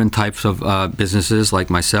personality-driven types of businesses like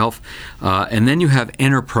myself. And then you have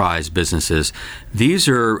enterprise businesses. These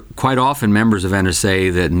are quite often members of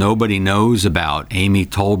NSA that nobody knows about. Amy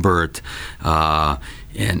Tolbert,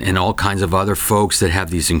 and all kinds of other folks that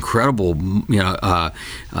have these incredible,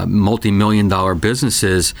 multi-million-dollar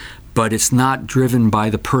businesses, but it's not driven by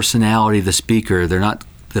the personality of the speaker. They're not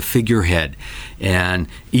the figurehead. And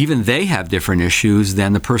even they have different issues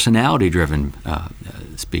than the personality-driven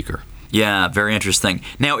speaker. Yeah, very interesting.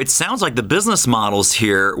 Now, it sounds like the business models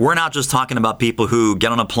here, we're not just talking about people who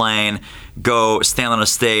get on a plane, go stand on a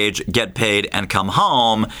stage, get paid, and come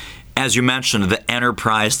home. As you mentioned, the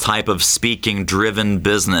enterprise type of speaking-driven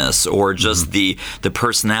business, or just the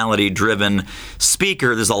personality-driven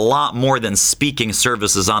speaker, there's a lot more than speaking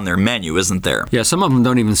services on their menu, isn't there? Yeah, some of them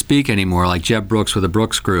don't even speak anymore, like Jeb Brooks with the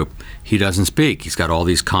Brooks Group. He doesn't speak. He's got all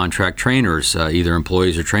these contract trainers, either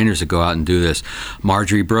employees or trainers that go out and do this.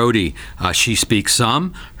 Marjorie Brody, she speaks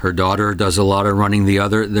some. Her daughter does a lot of running the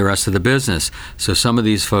rest of the business. So some of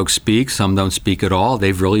these folks speak, some don't speak at all.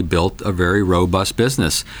 They've really built a very robust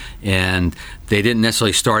business. And they didn't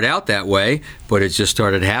necessarily start out that way, but it just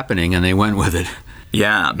started happening and they went with it.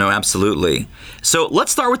 Yeah, no, absolutely. So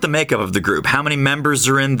let's start with the makeup of the group. How many members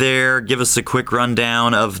are in there? Give us a quick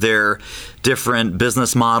rundown of their different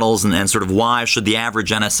business models and sort of why should the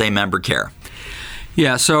average NSA member care?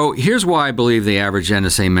 Yeah, so here's why I believe the average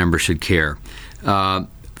NSA member should care.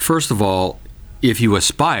 First of all, if you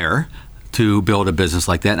aspire to build a business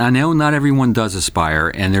like that. And I know not everyone does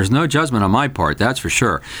aspire, and there's no judgment on my part, that's for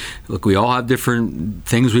sure. Look, we all have different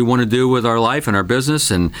things we want to do with our life and our business,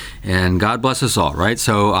 and God bless us all, right?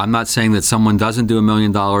 So I'm not saying that someone doesn't do $1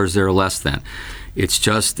 million, they're less than. It's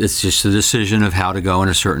just a decision of how to go in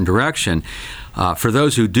a certain direction. For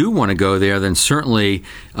those who do want to go there, then certainly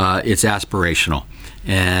it's aspirational.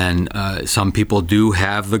 And some people do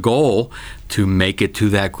have the goal to make it to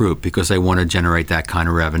that group because they want to generate that kind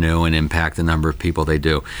of revenue and impact the number of people they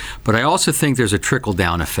do. But I also think there's a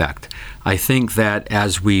trickle-down effect. I think that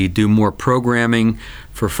as we do more programming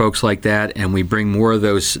for folks like that and we bring more of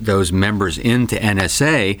those members into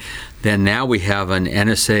NSA, then now we have an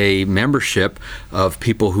NSA membership of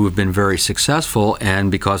people who have been very successful,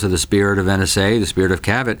 and because of the spirit of NSA, the spirit of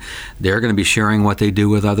Cavett, they're going to be sharing what they do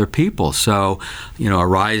with other people. So, a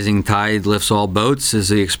rising tide lifts all boats is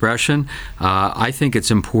the expression. I think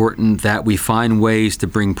it's important that we find ways to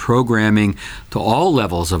bring programming to all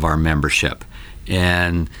levels of our membership.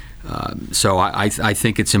 And so I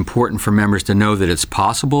think it's important for members to know that it's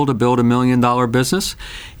possible to build $1 million business.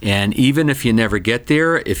 And even if you never get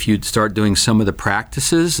there, if you start doing some of the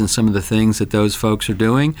practices and some of the things that those folks are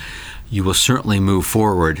doing, you will certainly move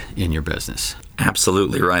forward in your business.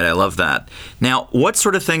 Absolutely right. I love that. Now, what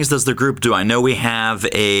sort of things does the group do? I know we have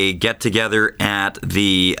a get-together at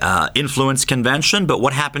the Influence Convention, but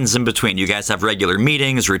what happens in between? You guys have regular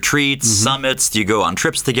meetings, retreats, summits? Do you go on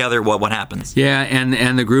trips together? What happens? Yeah,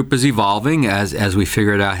 and the group is evolving as we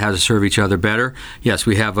figured out how to serve each other better. Yes,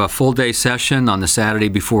 we have a full-day session on the Saturday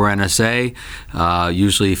before NSA.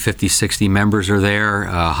 Usually 50, 60 members are there,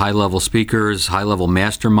 high-level speakers, high-level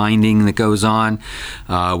masterminding that goes on.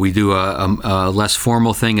 We do a less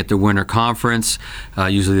formal thing at the winter conference.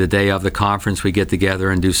 Usually the day of the conference, we get together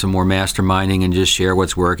and do some more masterminding and just share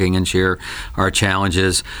what's working and share our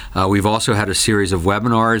challenges. We've also had a series of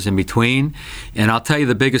webinars in between. And I'll tell you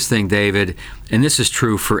the biggest thing, David, and this is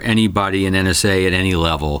true for anybody in NSA at any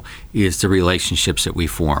level, is the relationships that we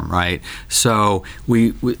form, right? So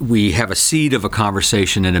we have a seed of a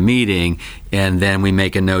conversation in a meeting, and then we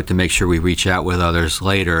make a note to make sure we reach out with others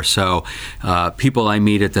later. So people I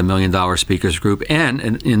meet at the $1 Million Speakers Group and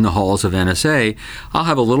in the halls of NSA, I'll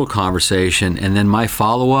have a little conversation, and then my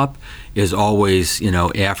follow-up is always,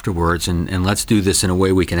 afterwards, and let's do this in a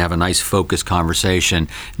way we can have a nice focused conversation,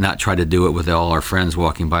 not try to do it with all our friends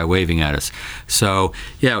walking by waving at us. So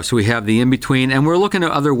we have the in-between, and we're looking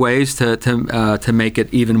at other ways to make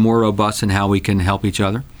it even more robust in how we can help each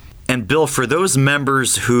other. And Bill, for those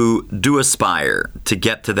members who do aspire to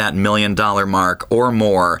get to that $1 million mark or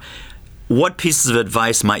more, what pieces of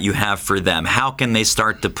advice might you have for them? How can they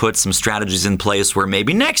start to put some strategies in place where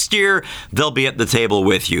maybe next year they'll be at the table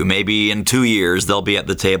with you? Maybe in 2 years they'll be at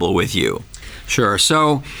the table with you? Sure.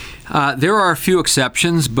 So there are a few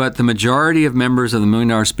exceptions, but the majority of members of the $1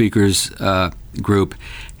 Million Speakers Group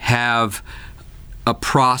have a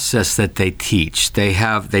process that they teach.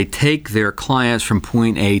 They take their clients from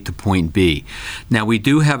point A to point B. Now, we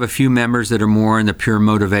do have a few members that are more in the pure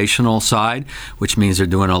motivational side, which means they're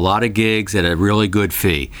doing a lot of gigs at a really good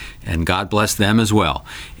fee, and God bless them as well.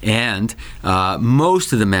 And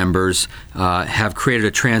most of the members have created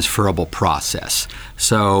a transferable process.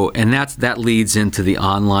 So, and that leads into the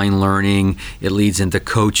online learning. It leads into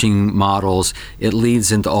coaching models. It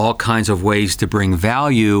leads into all kinds of ways to bring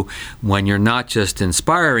value when you're not just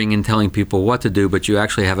inspiring and telling people what to do, but you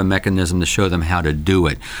actually have a mechanism to show them how to do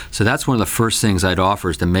it. So that's one of the first things I'd offer,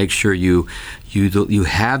 is to make sure you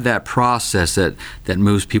have that process that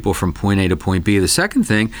moves people from point A to point B. The second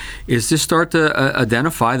thing is to start to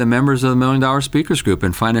identify the members of the $1 Million Speakers Group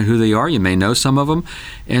and find out who they are. You may know some of them,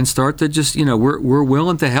 and start to just, we're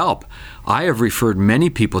willing to help. I have referred many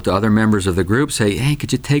people to other members of the group, say, hey,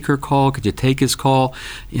 could you take her call? Could you take his call?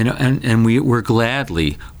 And we're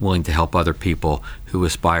gladly willing to help other people who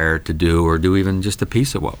aspire to do or do even just a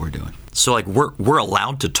piece of what we're doing. So, we're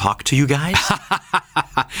allowed to talk to you guys?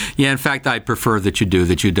 Yeah, in fact, I prefer that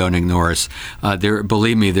you don't ignore us.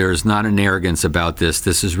 Believe me, there is not an arrogance about this.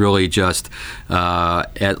 This is really just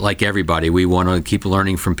like everybody. We want to keep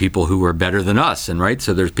learning from people who are better than us, and right.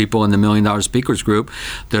 So there's people in the $1 Million Speakers Group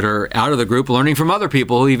that are out of the group learning from other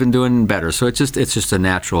people who are even doing better. So it's just a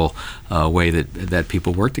natural way that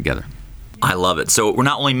people work together. I love it. So we're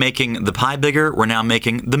not only making the pie bigger, we're now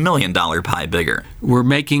making the $1 million pie bigger. We're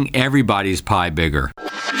making everybody's pie bigger.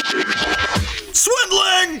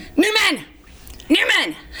 Swindling!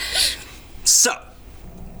 Newman! So,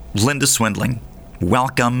 Linda Swindling,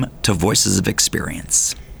 welcome to Voices of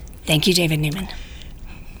Experience. Thank you, David Newman.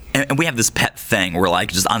 And we have this pet thing where,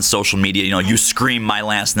 just on social media, you scream my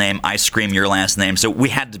last name, I scream your last name. So we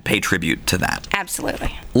had to pay tribute to that.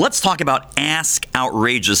 Absolutely. Let's talk about Ask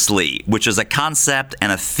Outrageously, which is a concept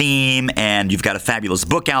and a theme, and you've got a fabulous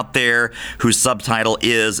book out there whose subtitle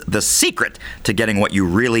is The Secret to Getting What You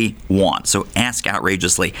Really Want. So Ask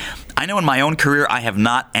Outrageously. I know in my own career I have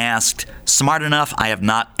not asked smart enough, I have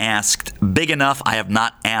not asked big enough, I have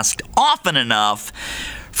not asked often enough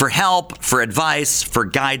for help, for advice, for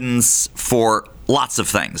guidance, for lots of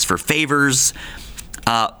things, for favors.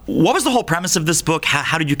 What was the whole premise of this book?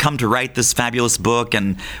 How did you come to write this fabulous book?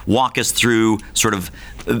 And walk us through sort of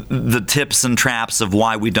the tips and traps of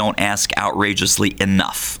why we don't ask outrageously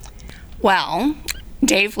enough. Well,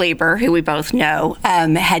 Dave Lieber, who we both know,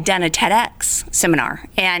 had done a TEDx seminar.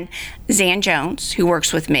 And Zan Jones, who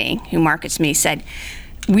works with me, who markets me, said,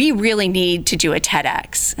 we really need to do a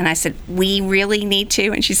TEDx. And I said, we really need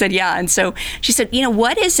to? And she said, yeah. And so she said,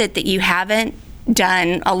 what is it that you haven't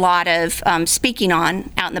done a lot of speaking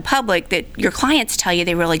on out in the public that your clients tell you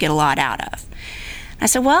they really get a lot out of? I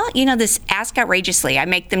said, well, this Ask Outrageously. I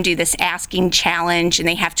make them do this asking challenge, and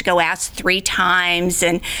they have to go ask 3 times.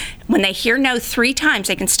 And when they hear no 3 times,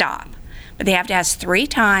 they can stop. But they have to ask 3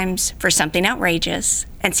 times for something outrageous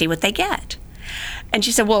and see what they get. And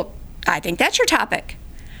she said, well, I think that's your topic.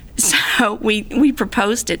 So we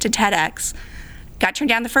proposed it to TEDx. Got turned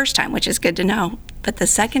down the first time, which is good to know. But the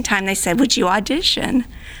second time they said, would you audition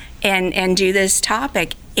and do this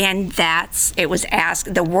topic? And it was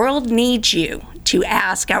asked. The world needs you to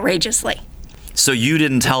ask outrageously. So you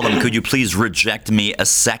didn't tell them, could you please reject me a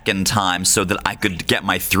second time so that I could get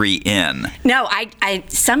my 3 in? No, I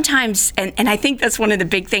sometimes, and I think that's one of the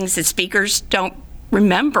big things that speakers don't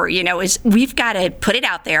remember, is we've got to put it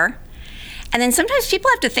out there. And then sometimes people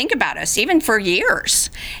have to think about us, even for years.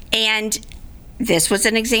 And this was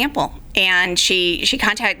an example. And she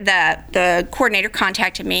contacted, the coordinator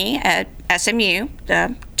contacted me at SMU,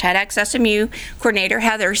 the TEDx SMU coordinator,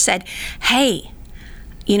 Heather, said, hey,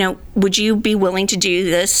 would you be willing to do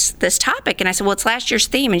this topic? And I said, well, it's last year's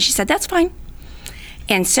theme. And she said, that's fine.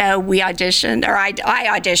 And so we auditioned, or I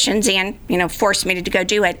auditioned, and, forced me to go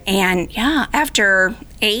do it. And yeah, after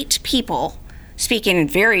 8 people speaking, and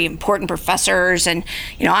very important professors, and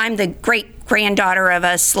I'm the great granddaughter of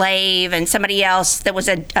a slave, and somebody else that was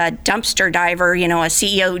a dumpster diver, a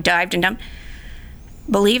CEO who dived and dumped.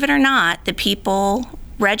 Believe it or not, the people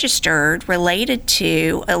registered related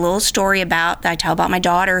to a little story that I tell about my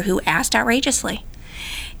daughter who asked outrageously.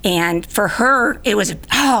 And for her, it was,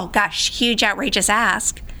 oh gosh, huge outrageous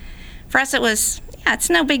ask. For us, it was, it's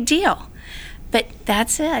no big deal. But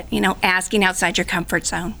that's it, asking outside your comfort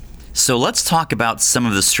zone. So let's talk about some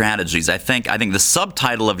of the strategies. I think the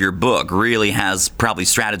subtitle of your book really has probably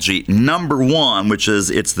strategy number 1, which is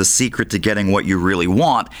it's the secret to getting what you really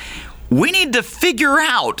want. We need to figure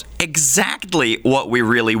out exactly what we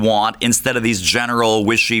really want instead of these general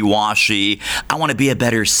wishy-washy, I want to be a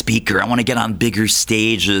better speaker, I want to get on bigger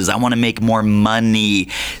stages, I want to make more money.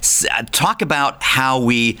 Talk about how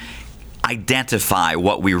we identify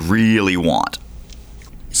what we really want.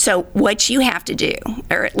 So what you have to do,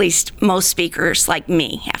 or at least most speakers like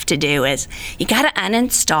me have to do, is you got to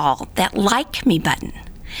uninstall that like me button.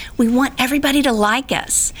 We want everybody to like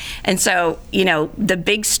us. And so, the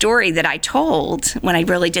big story that I told when I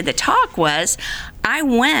really did the talk was I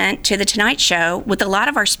went to the Tonight Show with a lot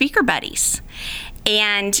of our speaker buddies.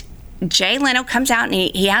 And Jay Leno comes out and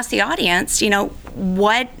he asked the audience,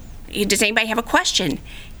 does anybody have a question?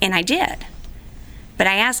 And I did. But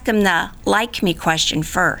I asked him the like me question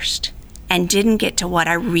first and didn't get to what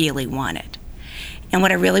I really wanted. And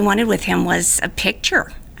what I really wanted with him was a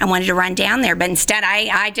picture. I wanted to run down there, but instead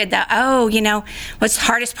I did what's the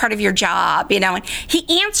hardest part of your job, and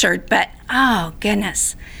he answered, but oh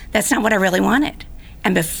goodness, that's not what I really wanted.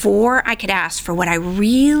 And before I could ask for what I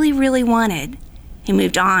really, really wanted, he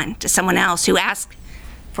moved on to someone else who asked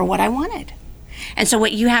for what I wanted. And so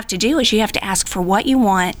what you have to do is you have to ask for what you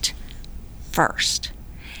want first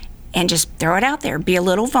and just throw it out there. Be a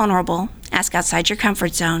little vulnerable, ask outside your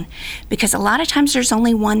comfort zone, because a lot of times there's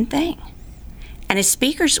only one thing. And as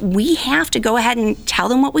speakers, we have to go ahead and tell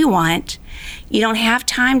them what we want. You don't have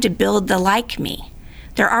time to build the like me.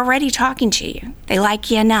 They're already talking to you. They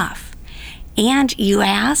like you enough. And you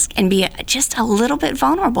ask and be just a little bit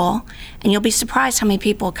vulnerable, and you'll be surprised how many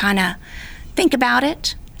people kind of think about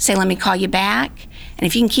it, say, let me call you back. And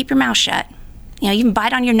if you can keep your mouth shut, you can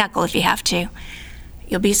bite on your knuckle if you have to,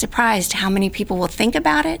 you'll be surprised how many people will think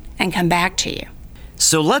about it and come back to you.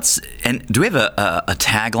 So do we have a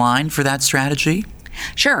tagline for that strategy?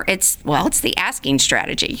 Sure. It's the asking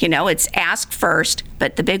strategy. It's ask first,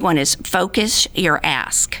 but the big one is focus your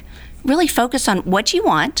ask. Really focus on what you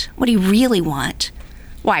want, what do you really want,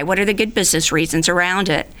 why, what are the good business reasons around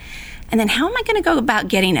it, and then how am I going to go about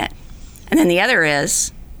getting it? And then the other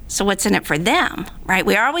is, so what's in it for them, right?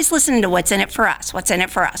 We are always listening to what's in it for us, what's in it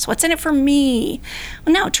for us, what's in it for me.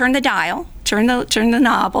 Well, no, turn the dial, turn the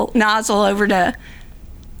knob over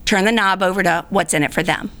to what's in it for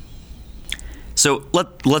them. So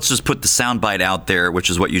let's just put the soundbite out there, which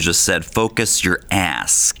is what you just said. Focus your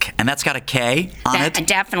ask. And that's got a K on it?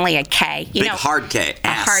 Definitely a K. Big hard K.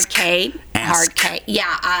 Ask. A hard K. Ask. Hard K.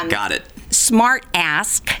 Yeah. Got it. Smart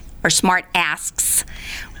ask or smart asks.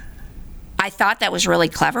 I thought that was really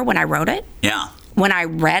clever when I wrote it. Yeah. When I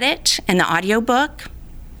read it in the audiobook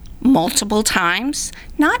multiple times,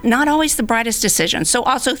 not always the brightest decision. So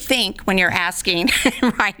also think when you're asking,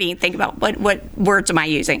 writing, think about what words am I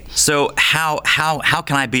using. So how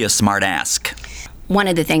can I be a smart ask? One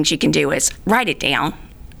of the things you can do is write it down.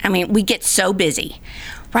 I mean, we get so busy.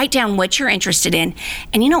 Write down what you're interested in,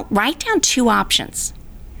 and write down 2 options.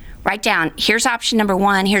 Write down, here's option number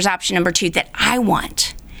 1, here's option number 2 that I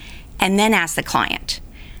want, and then ask the client.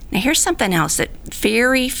 Now, here's something else that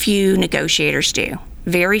very few negotiators do,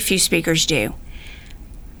 very few speakers do.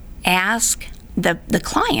 Ask the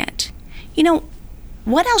client,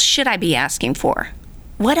 what else should I be asking for?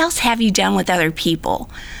 What else have you done with other people?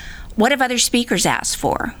 What have other speakers asked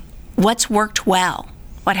for? What's worked well?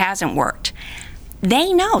 What hasn't worked?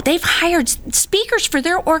 They know. They've hired speakers for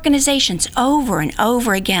their organizations over and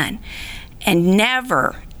over again, and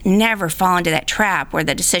never fall into that trap where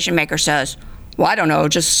the decision maker says, well, I don't know,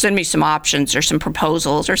 just send me some options or some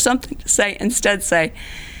proposals or something to say. Instead say,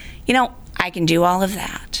 I can do all of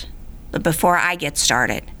that, but before I get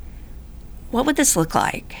started, what would this look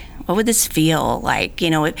like? What would this feel like?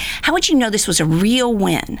 How would you know this was a real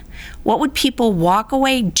win? What would people walk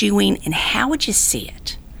away doing, and how would you see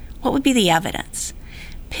it? What would be the evidence?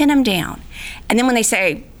 Pin them down. And then when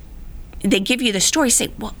they give you the story,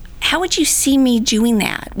 say, well, how would you see me doing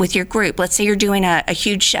that with your group? Let's say you're doing a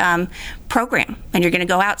huge program and you're going to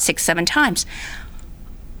go out 6-7 times.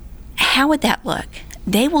 How would that look?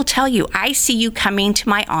 They will tell you, I see you coming to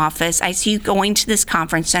my office. I see you going to this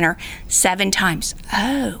conference center 7 times.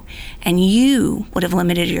 Oh, and you would have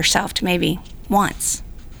limited yourself to maybe once.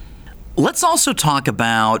 Let's also talk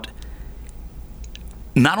about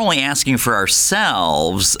not only asking for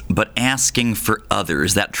ourselves, but asking for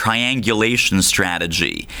others, that triangulation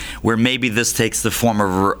strategy, where maybe this takes the form of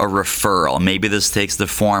a referral. Maybe this takes the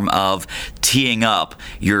form of teeing up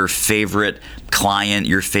your favorite client,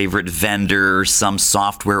 your favorite vendor, some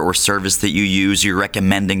software or service that you use. You're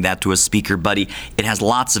recommending that to a speaker buddy. It has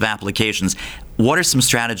lots of applications. What are some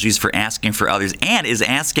strategies for asking for others? And is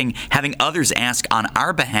having others ask on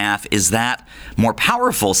our behalf, is that more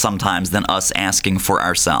powerful sometimes than us asking for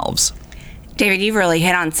ourselves? David, you've really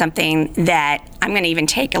hit on something that I'm going to even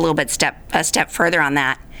take a step further on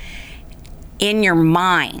that. In your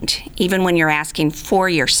mind, even when you're asking for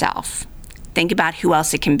yourself, think about who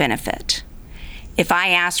else it can benefit. If I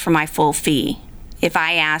ask for my full fee, if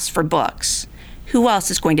I ask for books, who else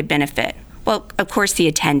is going to benefit? Well, of course,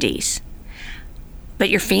 the attendees. But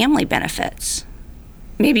your family benefits.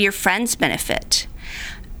 Maybe your friends benefit.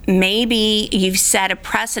 Maybe you've set a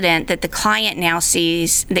precedent that the client now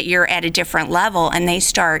sees that you're at a different level, and they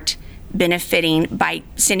start benefiting by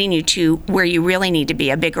sending you to where you really need to be,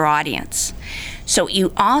 a bigger audience. So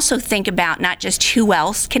you also think about not just who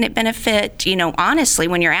else can it benefit. Honestly,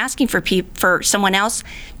 when you're asking for someone else,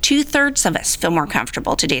 2/3 of us feel more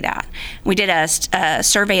comfortable to do that. We did a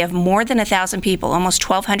survey of more than 1,000 people, almost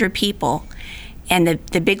 1,200 people. And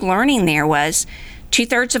the big learning there was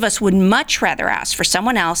 2/3 of us would much rather ask for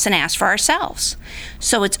someone else than ask for ourselves.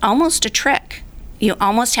 So it's almost a trick. You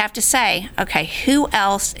almost have to say, okay, who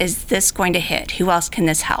else is this going to hit? Who else can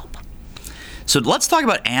this help? So let's talk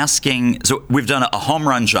about asking. So we've done a home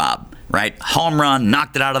run job, right? Home run,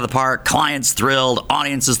 knocked it out of the park. Clients thrilled,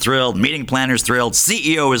 audience is thrilled, meeting planners thrilled,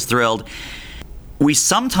 CEO is thrilled. We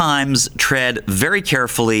sometimes tread very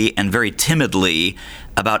carefully and very timidly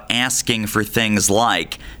about asking for things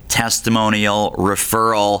like testimonial,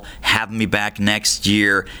 referral, have me back next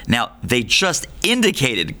year. Now, they just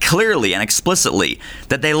indicated clearly and explicitly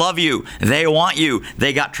that they love you, they want you,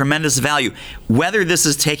 they got tremendous value. Whether this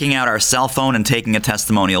is taking out our cell phone and taking a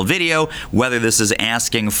testimonial video, whether this is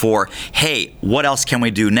asking for, hey, what else can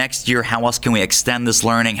we do next year? How else can we extend this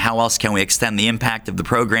learning? How else can we extend the impact of the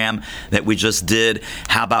program that we just did?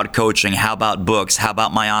 How about coaching? How about books? How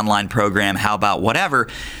about my online program? How about whatever?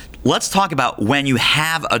 Let's talk about when you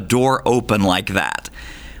have a door open like that.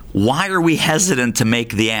 Why are we hesitant to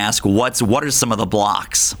make the ask? What are some of the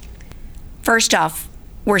blocks? First off,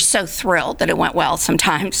 we're so thrilled that it went well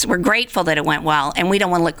sometimes. We're grateful that it went well, and we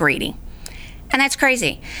don't want to look greedy. And that's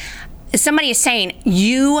crazy. Somebody is saying,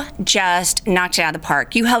 you just knocked it out of the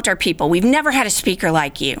park. You helped our people. We've never had a speaker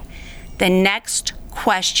like you. The next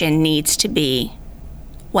question needs to be,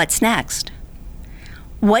 what's next?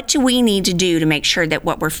 What do we need to do to make sure that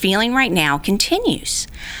what we're feeling right now continues?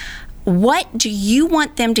 What do you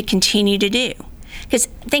want them to continue to do? Because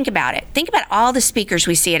think about it. Think about all the speakers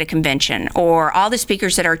we see at a convention or all the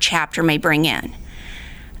speakers that our chapter may bring in.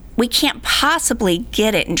 We can't possibly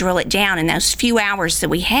get it and drill it down in those few hours that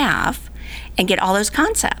we have and get all those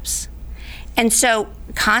concepts. And so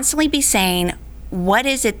constantly be saying, what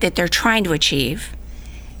is it that they're trying to achieve?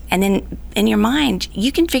 And then in your mind,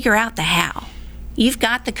 you can figure out the how. You've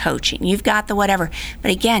got the coaching, you've got the whatever.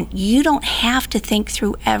 But again, you don't have to think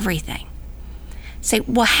through everything. Say,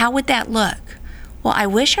 well, how would that look? Well, I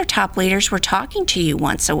wish our top leaders were talking to you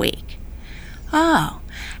once a week. Oh,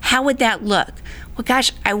 how would that look? Well,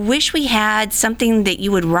 gosh, I wish we had something that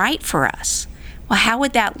you would write for us. Well, how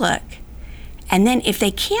would that look? And then if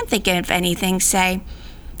they can't think of anything, say,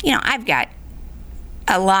 I've got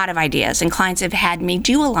a lot of ideas, and clients have had me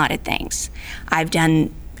do a lot of things.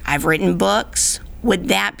 I've written books. Would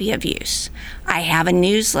that be of use? I have a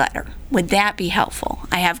newsletter. Would that be helpful?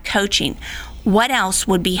 I have coaching. What else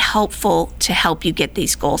would be helpful to help you get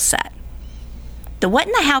these goals set? The what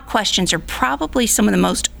and the how questions are probably some of the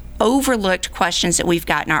most overlooked questions that we've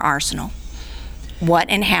got in our arsenal.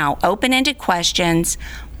 What and how, open-ended questions.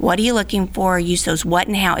 What are you looking for? Use those what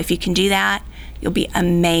and how. If you can do that, you'll be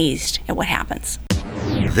amazed at what happens.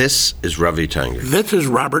 This is Ravi Tanger. This is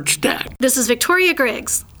Robert Stack. This is Victoria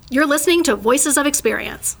Griggs. You're listening to Voices of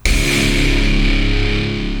Experience.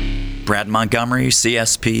 Brad Montgomery,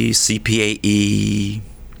 CSP, CPAE.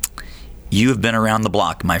 You have been around the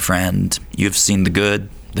block, my friend. You've seen the good,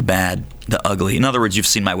 the bad, the ugly. In other words, you've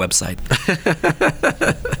seen my website.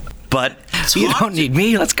 But you don't need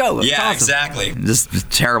me. Let's go. That's yeah, awesome. Exactly. Just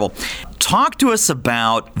terrible. Talk to us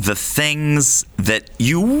about the things that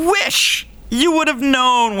you wish you would have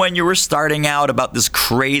known when you were starting out about this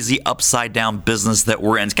crazy upside down business that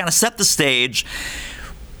we're in. To kind of set the stage.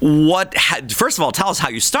 First of all, tell us how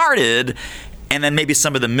you started, and then maybe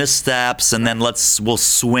some of the missteps, and then we'll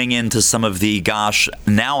swing into some of the, gosh,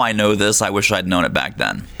 now I know this, I wish I'd known it back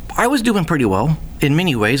then. I was doing pretty well in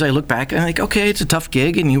many ways. I look back and I'm like, okay, it's a tough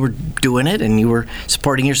gig, and you were doing it, and you were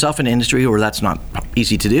supporting yourself in an industry where that's not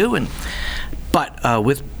easy to do. But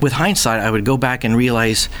with hindsight, I would go back and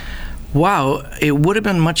realize, wow, it would have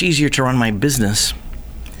been much easier to run my business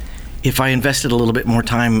if I invested a little bit more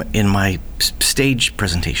time in my stage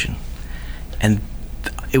presentation. And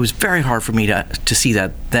it was very hard for me to see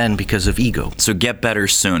that then because of ego. So get better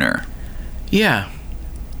sooner. Yeah,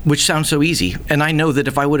 which sounds so easy. And I know that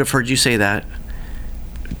if I would have heard you say that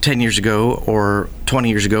 10 years ago or 20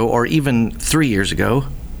 years ago or even 3 years ago,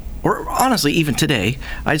 or honestly, even today,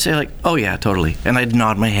 I'd say like, oh yeah, totally. And I'd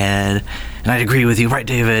nod my head and I'd agree with you, right,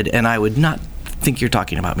 David? And I would not think you're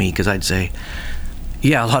talking about me because I'd say,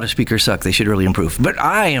 yeah, a lot of speakers suck. They should really improve. But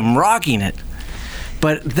I am rocking it.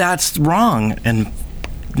 But that's wrong. And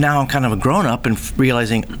now I'm kind of a grown-up and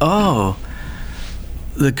realizing, oh,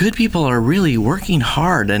 the good people are really working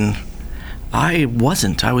hard. And I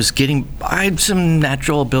wasn't. I had some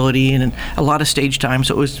natural ability and a lot of stage time.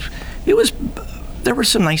 So there were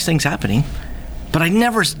some nice things happening. But I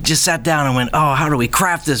never just sat down and went, oh, how do we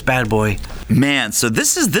craft this bad boy? Man, so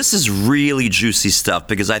this is really juicy stuff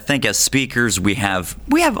because I think as speakers we have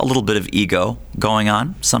a little bit of ego going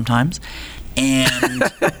on sometimes. And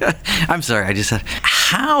I'm sorry, I just said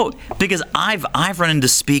because I've run into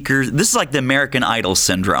speakers. This is like the American Idol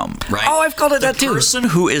syndrome, right? Oh, I've called it that too. The person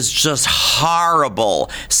who is just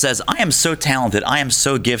horrible says, I am so talented, I am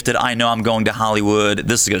so gifted, I know I'm going to Hollywood,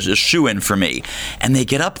 this is a shoo-in for me. And they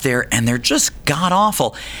get up there and they're just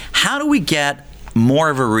god-awful. How do we get more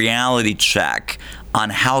of a reality check on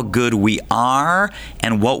how good we are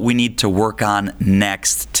and what we need to work on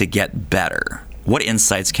next to get better? What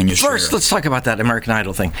insights can you share? First, let's talk about that American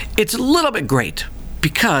Idol thing. It's a little bit great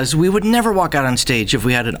because we would never walk out on stage if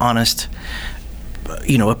we had an honest,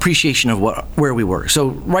 appreciation of where we were. So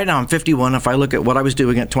right now I'm 51. If I look at what I was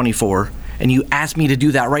doing at 24 and you asked me to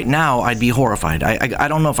do that right now, I'd be horrified. I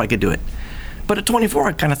don't know if I could do it. But at 24,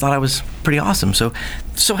 I kind of thought I was pretty awesome. So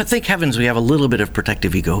I thank heavens we have a little bit of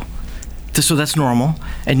protective ego. So that's normal.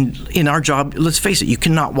 And in our job, let's face it, you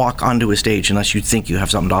cannot walk onto a stage unless you think you have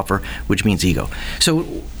something to offer, which means ego.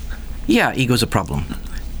 So, yeah, ego's a problem.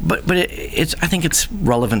 But I think it's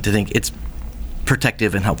relevant to think it's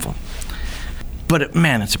protective and helpful. But,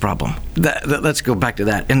 man, it's a problem. Let's go back to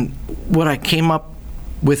that. And what I came up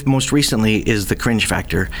with most recently is the cringe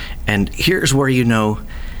factor. And here's where you know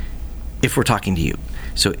if we're talking to you.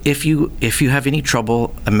 So if you have any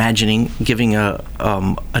trouble imagining giving an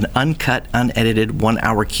uncut, unedited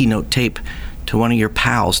 1-hour keynote tape to one of your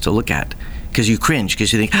pals to look at because you cringe,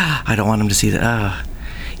 because you think, I don't want him to see that.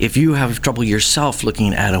 If you have trouble yourself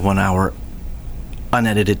looking at a 1-hour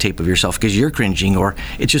unedited tape of yourself because you're cringing or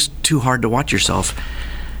it's just too hard to watch yourself,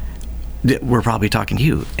 we're probably talking to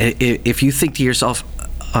you. If you think to yourself,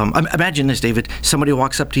 imagine this, David, somebody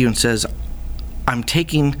walks up to you and says, I'm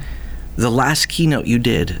taking the last keynote you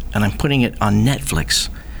did and I'm putting it on Netflix.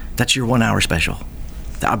 That's your 1 hour special.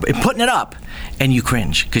 I'm putting it up, and you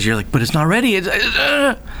cringe because you're like, but it's not ready.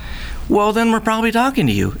 Well, then we're probably talking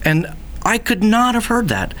to you. And I could not have heard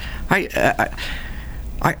that. I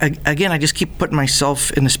just keep putting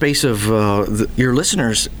myself in the space of your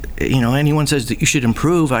listeners. Anyone says that you should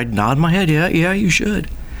improve, I'd nod my head, yeah, you should.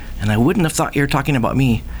 And I wouldn't have thought you were talking about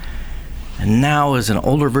me. And now, as an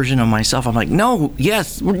older version of myself, I'm like, no,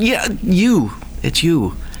 yes, yeah, you. It's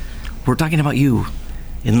you. We're talking about you.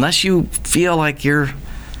 Unless you feel like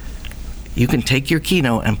you can take your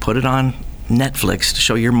keynote and put it on Netflix to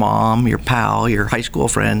show your mom, your pal, your high school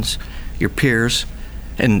friends, your peers.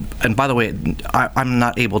 And by the way, I'm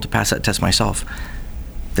not able to pass that test myself.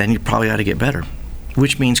 Then you probably ought to get better,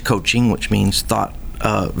 which means coaching, which means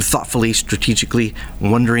thoughtfully, strategically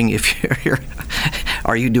wondering if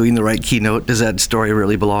are you doing the right keynote? Does that story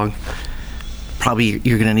really belong? Probably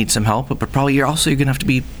you're going to need some help, but probably you're going to have to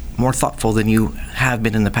be more thoughtful than you have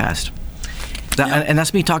been in the past. And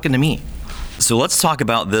that's me talking to me. So let's talk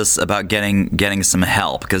about this, about getting some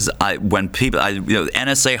help, because when people,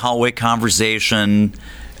 NSA hallway conversation,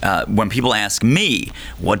 when people ask me,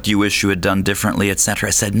 what do you wish you had done differently, etc.,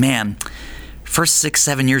 I said, man, first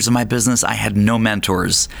 6-7 years of my business, I had no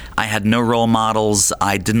mentors. I had no role models.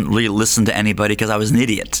 I didn't really listen to anybody because I was an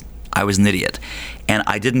idiot. And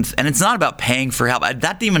I didn't, and it's not about paying for help. That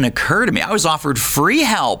didn't even occur to me. I was offered free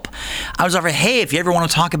help. I was offered, hey, if you ever want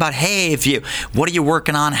to talk about, what are you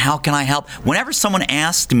working on? How can I help? Whenever someone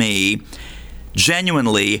asked me,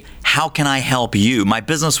 genuinely, how can I help you? My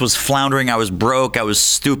business was floundering. I was broke. I was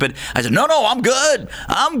stupid. I said, no, I'm good. No,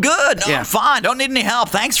 I'm fine. Don't need any help.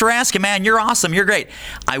 Thanks for asking, man. You're awesome. You're great.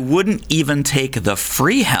 I wouldn't even take the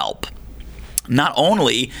free help. Not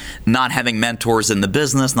only not having mentors in the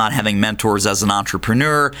business, not having mentors as an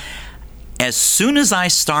entrepreneur, as soon as I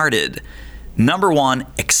started, number one,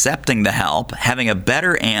 accepting the help, having a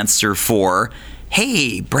better answer for,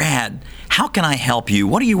 hey, Brad, how can I help you?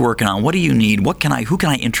 What are you working on? What do you need? Who can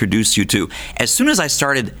I introduce you to? As soon as I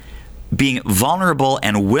started being vulnerable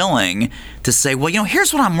and willing to say, well,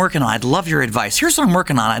 here's what I'm working on. I'd love your advice. Here's what I'm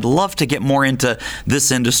working on. I'd love to get more into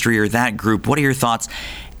this industry or that group. What are your thoughts?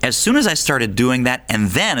 As soon as I started doing that, and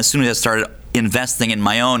then as soon as I started investing in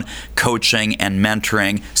my own coaching and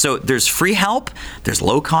mentoring, so there's free help, there's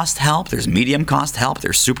low-cost help, there's medium-cost help,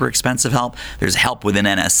 there's super expensive help, there's help within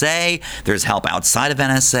NSA, there's help outside of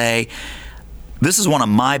NSA. This is one of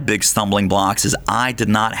my big stumbling blocks, is I did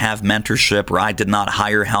not have mentorship, or I did not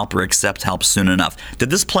hire help or accept help soon enough. Did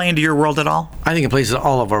this play into your world at all? I think it plays in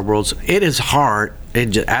all of our worlds. It is hard,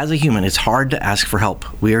 as a human, it's hard to ask for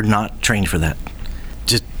help. We are not trained for that.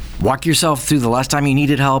 Just walk yourself through the last time you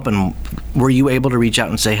needed help, and were you able to reach out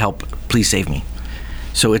and say, help, please save me?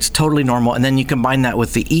 So it's totally normal. And then you combine that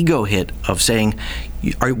with the ego hit of saying,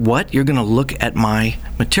 what? You're going to look at my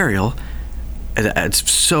material? It's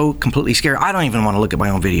so completely scary. I don't even want to look at my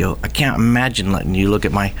own video. I can't imagine letting you look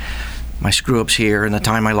at my screw-ups here and the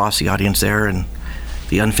time I lost the audience there and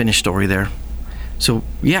the unfinished story there. So,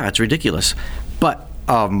 yeah, it's ridiculous. But,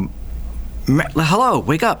 hello,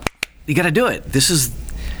 wake up. You got to do it.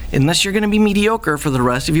 Unless you're going to be mediocre for the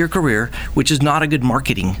rest of your career, which is not a good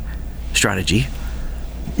marketing strategy.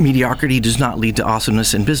 Mediocrity does not lead to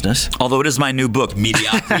awesomeness in business. Although it is my new book,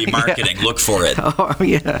 Mediocrity Marketing. Look for it. Oh,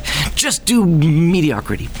 yeah. Just do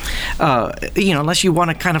mediocrity. Unless you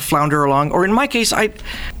want to kind of flounder along. Or in my case,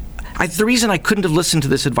 the reason I couldn't have listened to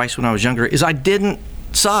this advice when I was younger is I didn't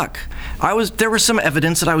suck. There was some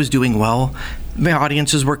evidence that I was doing well. My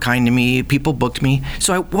audiences were kind to me. People booked me.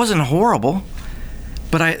 So I wasn't horrible.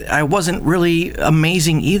 But I wasn't really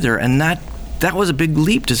amazing either. And that was a big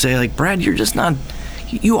leap to say, like, Brad, you're just not...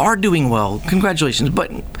 You are doing well. Congratulations.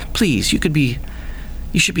 But please, you should be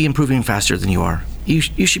improving faster than you are. You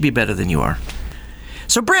should be better than you are.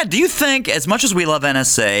 So, Brad, do you think, as much as we love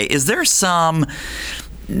NSA, is there some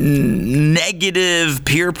negative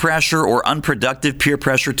peer pressure or unproductive peer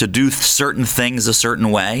pressure to do certain things a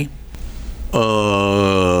certain way?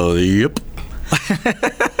 Yep. Kind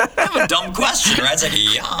of a dumb question, right? It's like,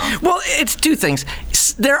 yeah. Well, it's two things.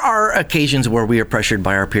 There are occasions where we are pressured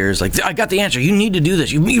by our peers, like, I got the answer. You need to do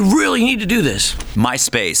this. You really need to do this.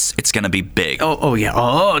 MySpace, it's going to be big. Oh, yeah.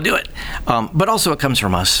 Oh, do it. But also it comes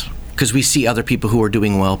from us, because we see other people who are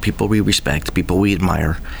doing well, people we respect, people we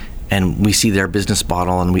admire, and we see their business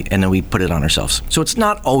model, and then we put it on ourselves. So it's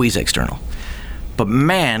not always external. But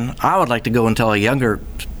man, I would like to go and tell a younger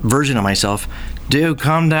version of myself, dude,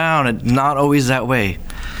 calm down. It's not always that way.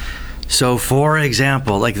 So, for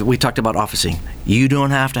example, like we talked about officing, you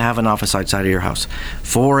don't have to have an office outside of your house.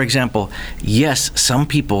 For example, yes, some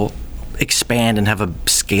people expand and have a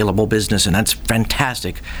scalable business, and that's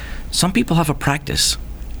fantastic. Some people have a practice,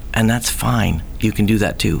 and that's fine. You can do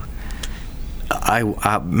that too. I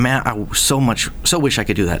so wish I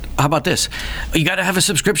could do that. How about this? You got to have a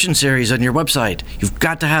subscription series on your website. You've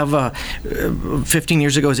got to have 15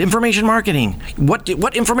 years ago is information marketing.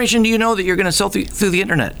 What information do you know that you're going to sell through the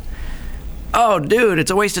internet? Oh, dude,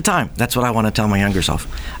 it's a waste of time. That's what I want to tell my younger self.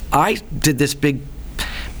 I did this big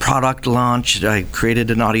product launch. I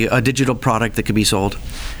created a digital product that could be sold.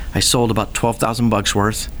 I sold about $12,000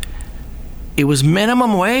 worth. It was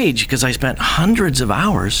minimum wage because I spent hundreds of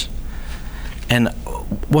hours. And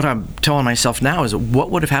what I'm telling myself now is what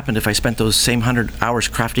would have happened if I spent those same 100 hours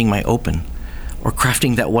crafting my open or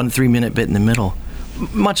crafting that 1 3-minute bit in the middle?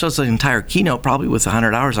 Much less the entire keynote, probably with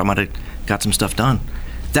 100 hours, I might have got some stuff done.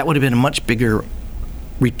 That would have been a much bigger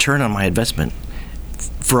return on my investment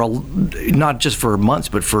not just for months,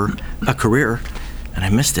 but for a career. And I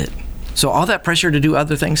missed it. So all that pressure to do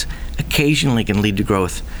other things occasionally can lead to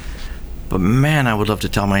growth. But man, I would love to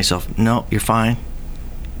tell myself, no, you're fine.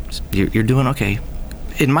 You're doing okay.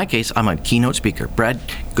 In my case, I'm a keynote speaker. Brad,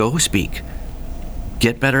 go speak.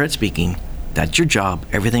 Get better at speaking. That's your job.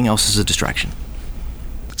 Everything else is a distraction.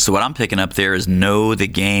 So what I'm picking up there is know the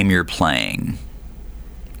game you're playing.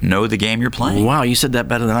 Know the game you're playing. Wow, you said that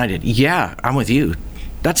better than I did. Yeah, I'm with you.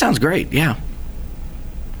 That sounds great, yeah.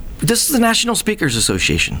 This is the National Speakers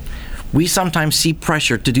Association. We sometimes see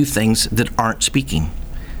pressure to do things that aren't speaking.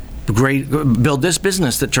 Build this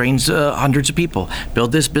business that trains hundreds of people.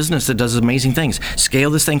 Build this business that does amazing things.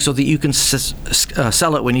 Scale this thing so that you can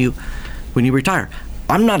sell it when you retire.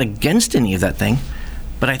 I'm not against any of that thing,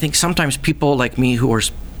 but I think sometimes people like me who are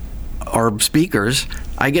speakers,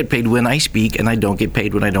 I get paid when I speak and I don't get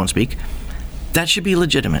paid when I don't speak. That should be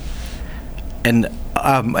legitimate. And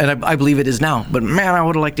I believe it is now. But man, I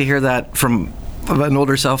would have liked to hear that from an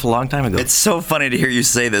older self a long time ago. It's so funny to hear you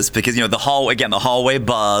say this because, the hallway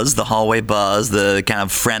buzz, the kind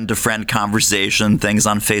of friend-to-friend conversation, things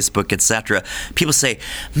on Facebook, etc. People say,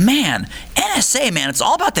 man, NSA, man, it's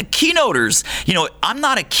all about the keynoters. I'm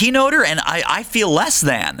not a keynoter and I feel less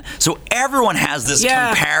than. So everyone has this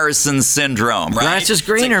comparison syndrome, right? Grass is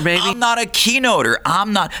greener, baby. I'm not a keynoter.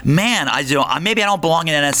 I'm not, man, maybe I don't belong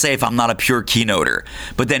in NSA if I'm not a pure keynoter.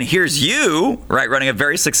 But then here's you, right, running a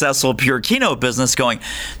very successful pure keynote business going,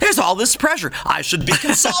 there's all this pressure. I should be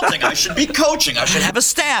consulting. I should be coaching. I should have a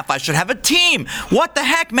staff. I should have a team. What the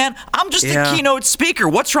heck, man? I'm just a keynote speaker.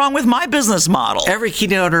 What's wrong with my business model? Every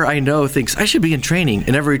keynoter I know thinks I should be in training,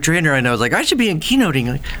 and every trainer I know is like, I should be in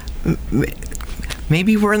keynoting.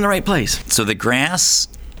 Maybe we're in the right place. So the grass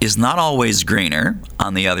is not always greener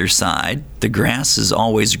on the other side. The grass is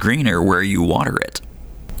always greener where you water it.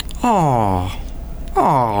 Oh,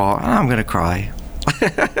 I'm going to cry.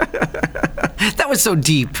 That was so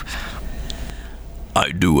deep.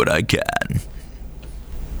 I do what I can.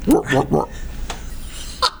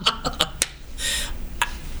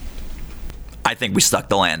 I think we stuck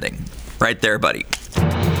the landing. Right there, buddy.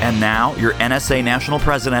 And now, your NSA National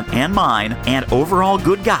President and mine, and overall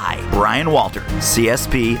good guy, Brian Walter,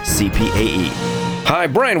 CSP CPAE. Hi,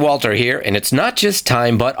 Brian Walter here, and it's not just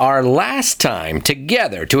time, but our last time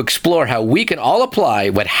together to explore how we can all apply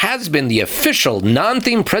what has been the official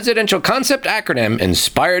non-theme presidential concept acronym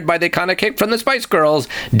inspired by the iconic hit from the Spice Girls,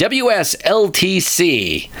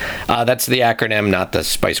 WSLTC. That's the acronym, not the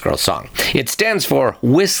Spice Girls song. It stands for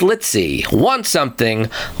WSLTC, Want Something,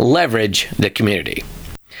 Leverage the Community.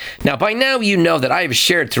 Now, by now, you know that I have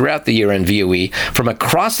shared throughout the year-end VOE from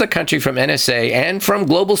across the country from NSA and from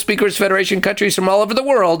Global Speakers Federation countries from all over the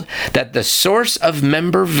world that the source of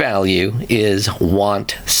member value is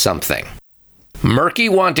want something. Murky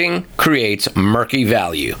wanting creates murky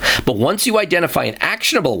value. But once you identify an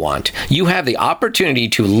actionable want, you have the opportunity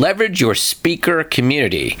to leverage your speaker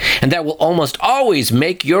community, and that will almost always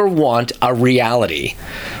make your want a reality,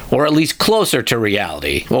 or at least closer to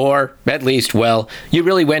reality, or at least, well, you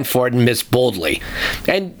really went for it and missed boldly.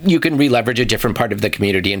 And you can re-leverage a different part of the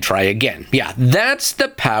community and try again. Yeah, that's the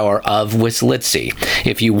power of WSLTC.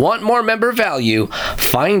 If you want more member value,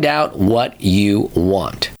 find out what you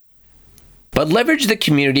want. But leverage the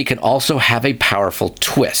community can also have a powerful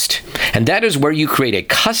twist, and that is where you create a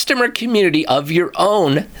customer community of your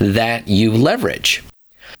own that you leverage.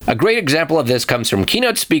 A great example of this comes from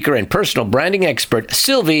keynote speaker and personal branding expert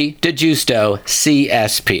Sylvie DeGiusto,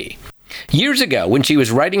 CSP. Years ago, when she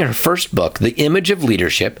was writing her first book, The Image of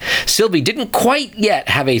Leadership, Sylvie didn't quite yet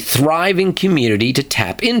have a thriving community to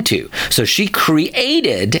tap into, so she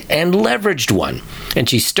created and leveraged one. And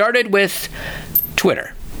she started with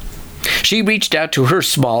Twitter. She reached out to her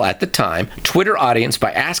small, at the time, Twitter audience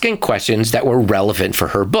by asking questions that were relevant for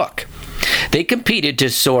her book. They competed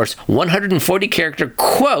to source 140-character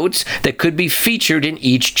quotes that could be featured in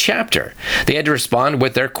each chapter. They had to respond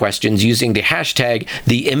with their questions using the hashtag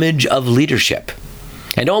 #TheImageOfLeadership.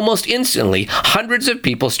 And almost instantly, hundreds of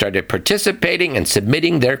people started participating and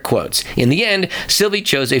submitting their quotes. In the end, Sylvie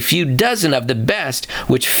chose a few dozen of the best,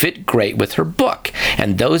 which fit great with her book.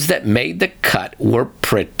 And those that made the cut were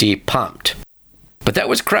pretty pumped. But that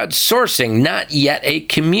was crowdsourcing, not yet a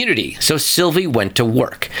community, so Sylvie went to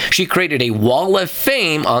work. She created a wall of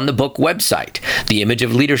fame on the book website,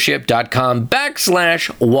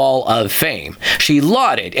 theimageofleadership.com/wall of fame. She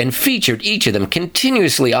lauded and featured each of them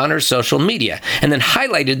continuously on her social media, and then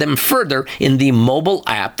highlighted them further in the mobile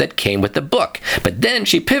app that came with the book. But then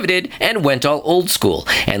she pivoted and went all old school,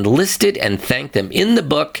 and listed and thanked them in the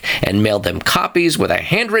book, and mailed them copies with a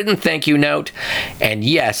handwritten thank you note. And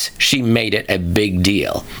yes, she made it a big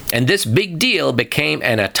deal. And this big deal became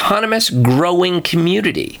an autonomous, growing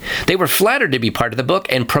community. They were flattered to be part of the book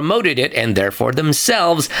and promoted it, and therefore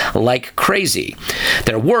themselves, like crazy.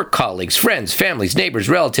 Their work colleagues, friends, families, neighbors,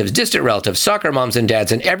 relatives, distant relatives, soccer moms and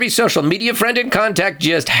dads, and every social media friend in contact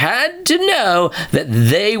just had to know that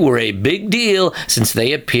they were a big deal since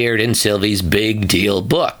they appeared in Sylvie's big deal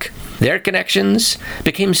book. Their connections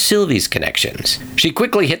became Sylvie's connections. She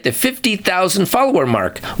quickly hit the 50,000 follower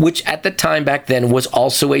mark, which at the time back then was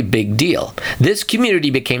also a big deal. This community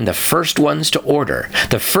became the first ones to order,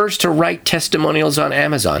 the first to write testimonials on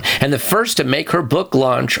Amazon, and the first to make her book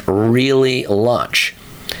launch really launch.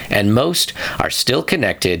 And most are still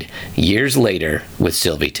connected years later with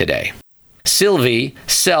Sylvie today. Sylvie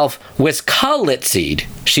self-Wisconsined.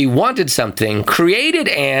 She wanted something, created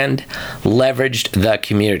and leveraged the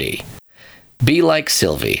community. Be like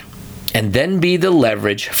Sylvie, and then be the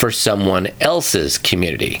leverage for someone else's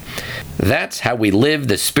community. That's how we live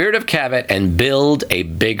the spirit of Cavett and build a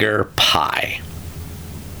bigger pie.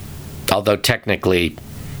 Although technically,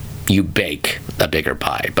 you bake a bigger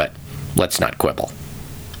pie, but let's not quibble.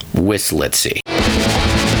 Wisslitsy.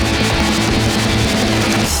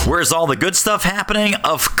 Where's all the good stuff happening?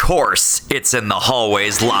 Of course, it's in the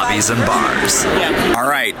hallways, lobbies, and bars. All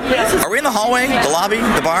right. Are we in the hallway, the lobby,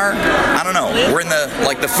 the bar? I don't know. We're in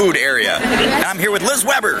the food area. And I'm here with Liz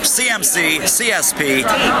Weber, CMC, CSP.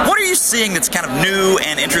 What are you seeing that's kind of new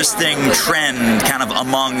and interesting trend kind of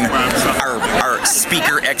among our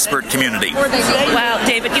speaker expert community? Wow,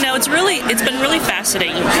 David, it's been really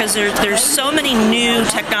fascinating because there's so many new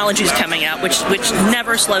technologies coming out which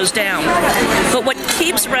never slows down. But what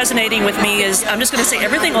keeps resonating with me is, I'm just going to say,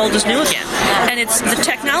 everything old is new again. And the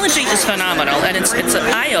technology is phenomenal, and it's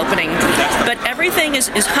eye-opening, but everything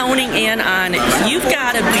is honing in on, you've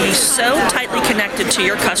got to be so tightly connected to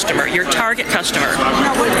your customer, your target customer,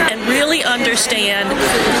 and really understand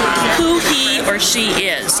who he or she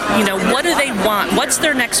is. What do they want? What's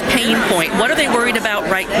their next pain point? What are they worried about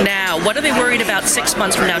right now? What are they worried about 6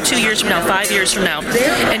 months from now, 2 years from now, 5 years from now?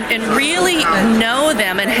 And really know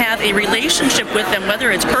them and have a relationship with them, whether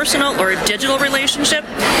it's personal or a digital relationship,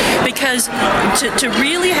 because to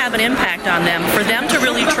really have an impact on them, for them to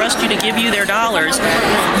really trust you to give you their dollars,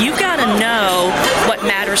 you've got to know what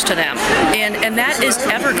matters to them. And that is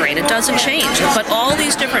evergreen. It doesn't change. But all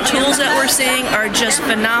these different tools that we're seeing are just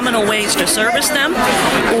phenomenal ways to service them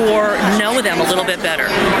or know them a little bit better.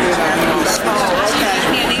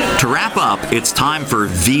 To wrap up, it's time for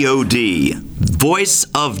VOD, Voice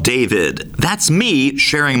of David. That's me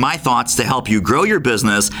sharing my thoughts to help you grow your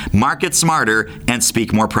business, market smarter, and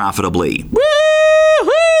speak more profitably.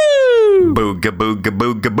 Woo-hoo! Booga, booga,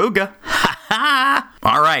 booga, booga. Ha ha!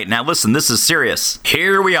 All right, now listen, this is serious.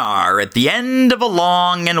 Here we are at the end of a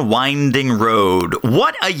long and winding road.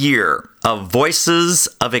 What a year of Voices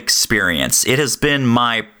of Experience. It has been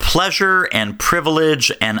my pleasure and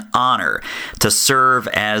privilege and honor to serve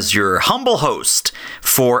as your humble host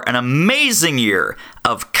for an amazing year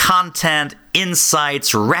of content,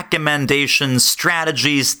 insights, recommendations,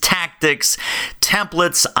 strategies, tactics,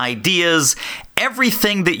 templates, ideas,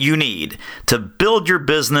 everything that you need to build your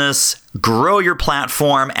business, grow your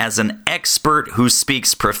platform as an expert who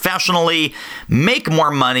speaks professionally, make more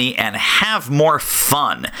money, and have more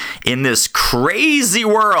fun in this crazy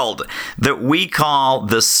world that we call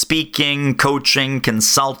the speaking, coaching,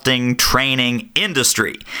 consulting, training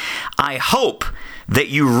industry. I hope that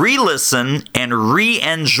you re-listen and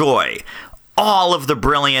re-enjoy all of the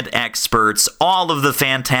brilliant experts, all of the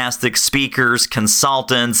fantastic speakers,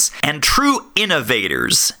 consultants, and true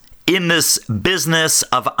innovators in this business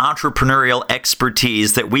of entrepreneurial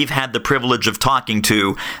expertise that we've had the privilege of talking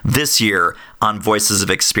to this year on Voices of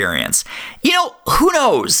Experience. You know, who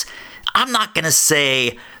knows? I'm not going to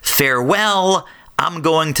say farewell. I'm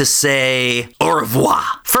going to say au revoir.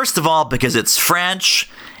 First of all, because it's French.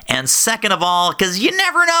 And second of all, because you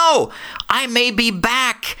never know. I may be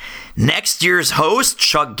back. Next year's host,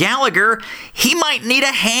 Chuck Gallagher, he might need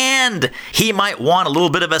a hand. He might want a little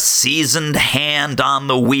bit of a seasoned hand on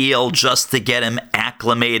the wheel just to get him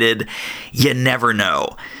acclimated. You never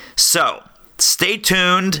know. So, stay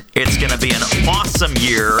tuned. It's going to be an awesome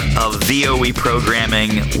year of VOE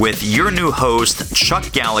programming with your new host,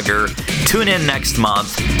 Chuck Gallagher. Tune in next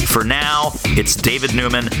month. For now, it's David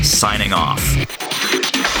Newman signing off.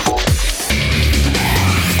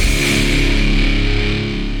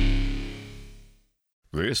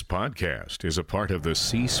 This podcast is a part of the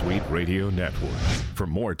C-Suite Radio Network. For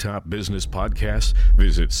more top business podcasts,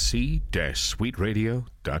 visit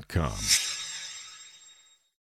c-suiteradio.com.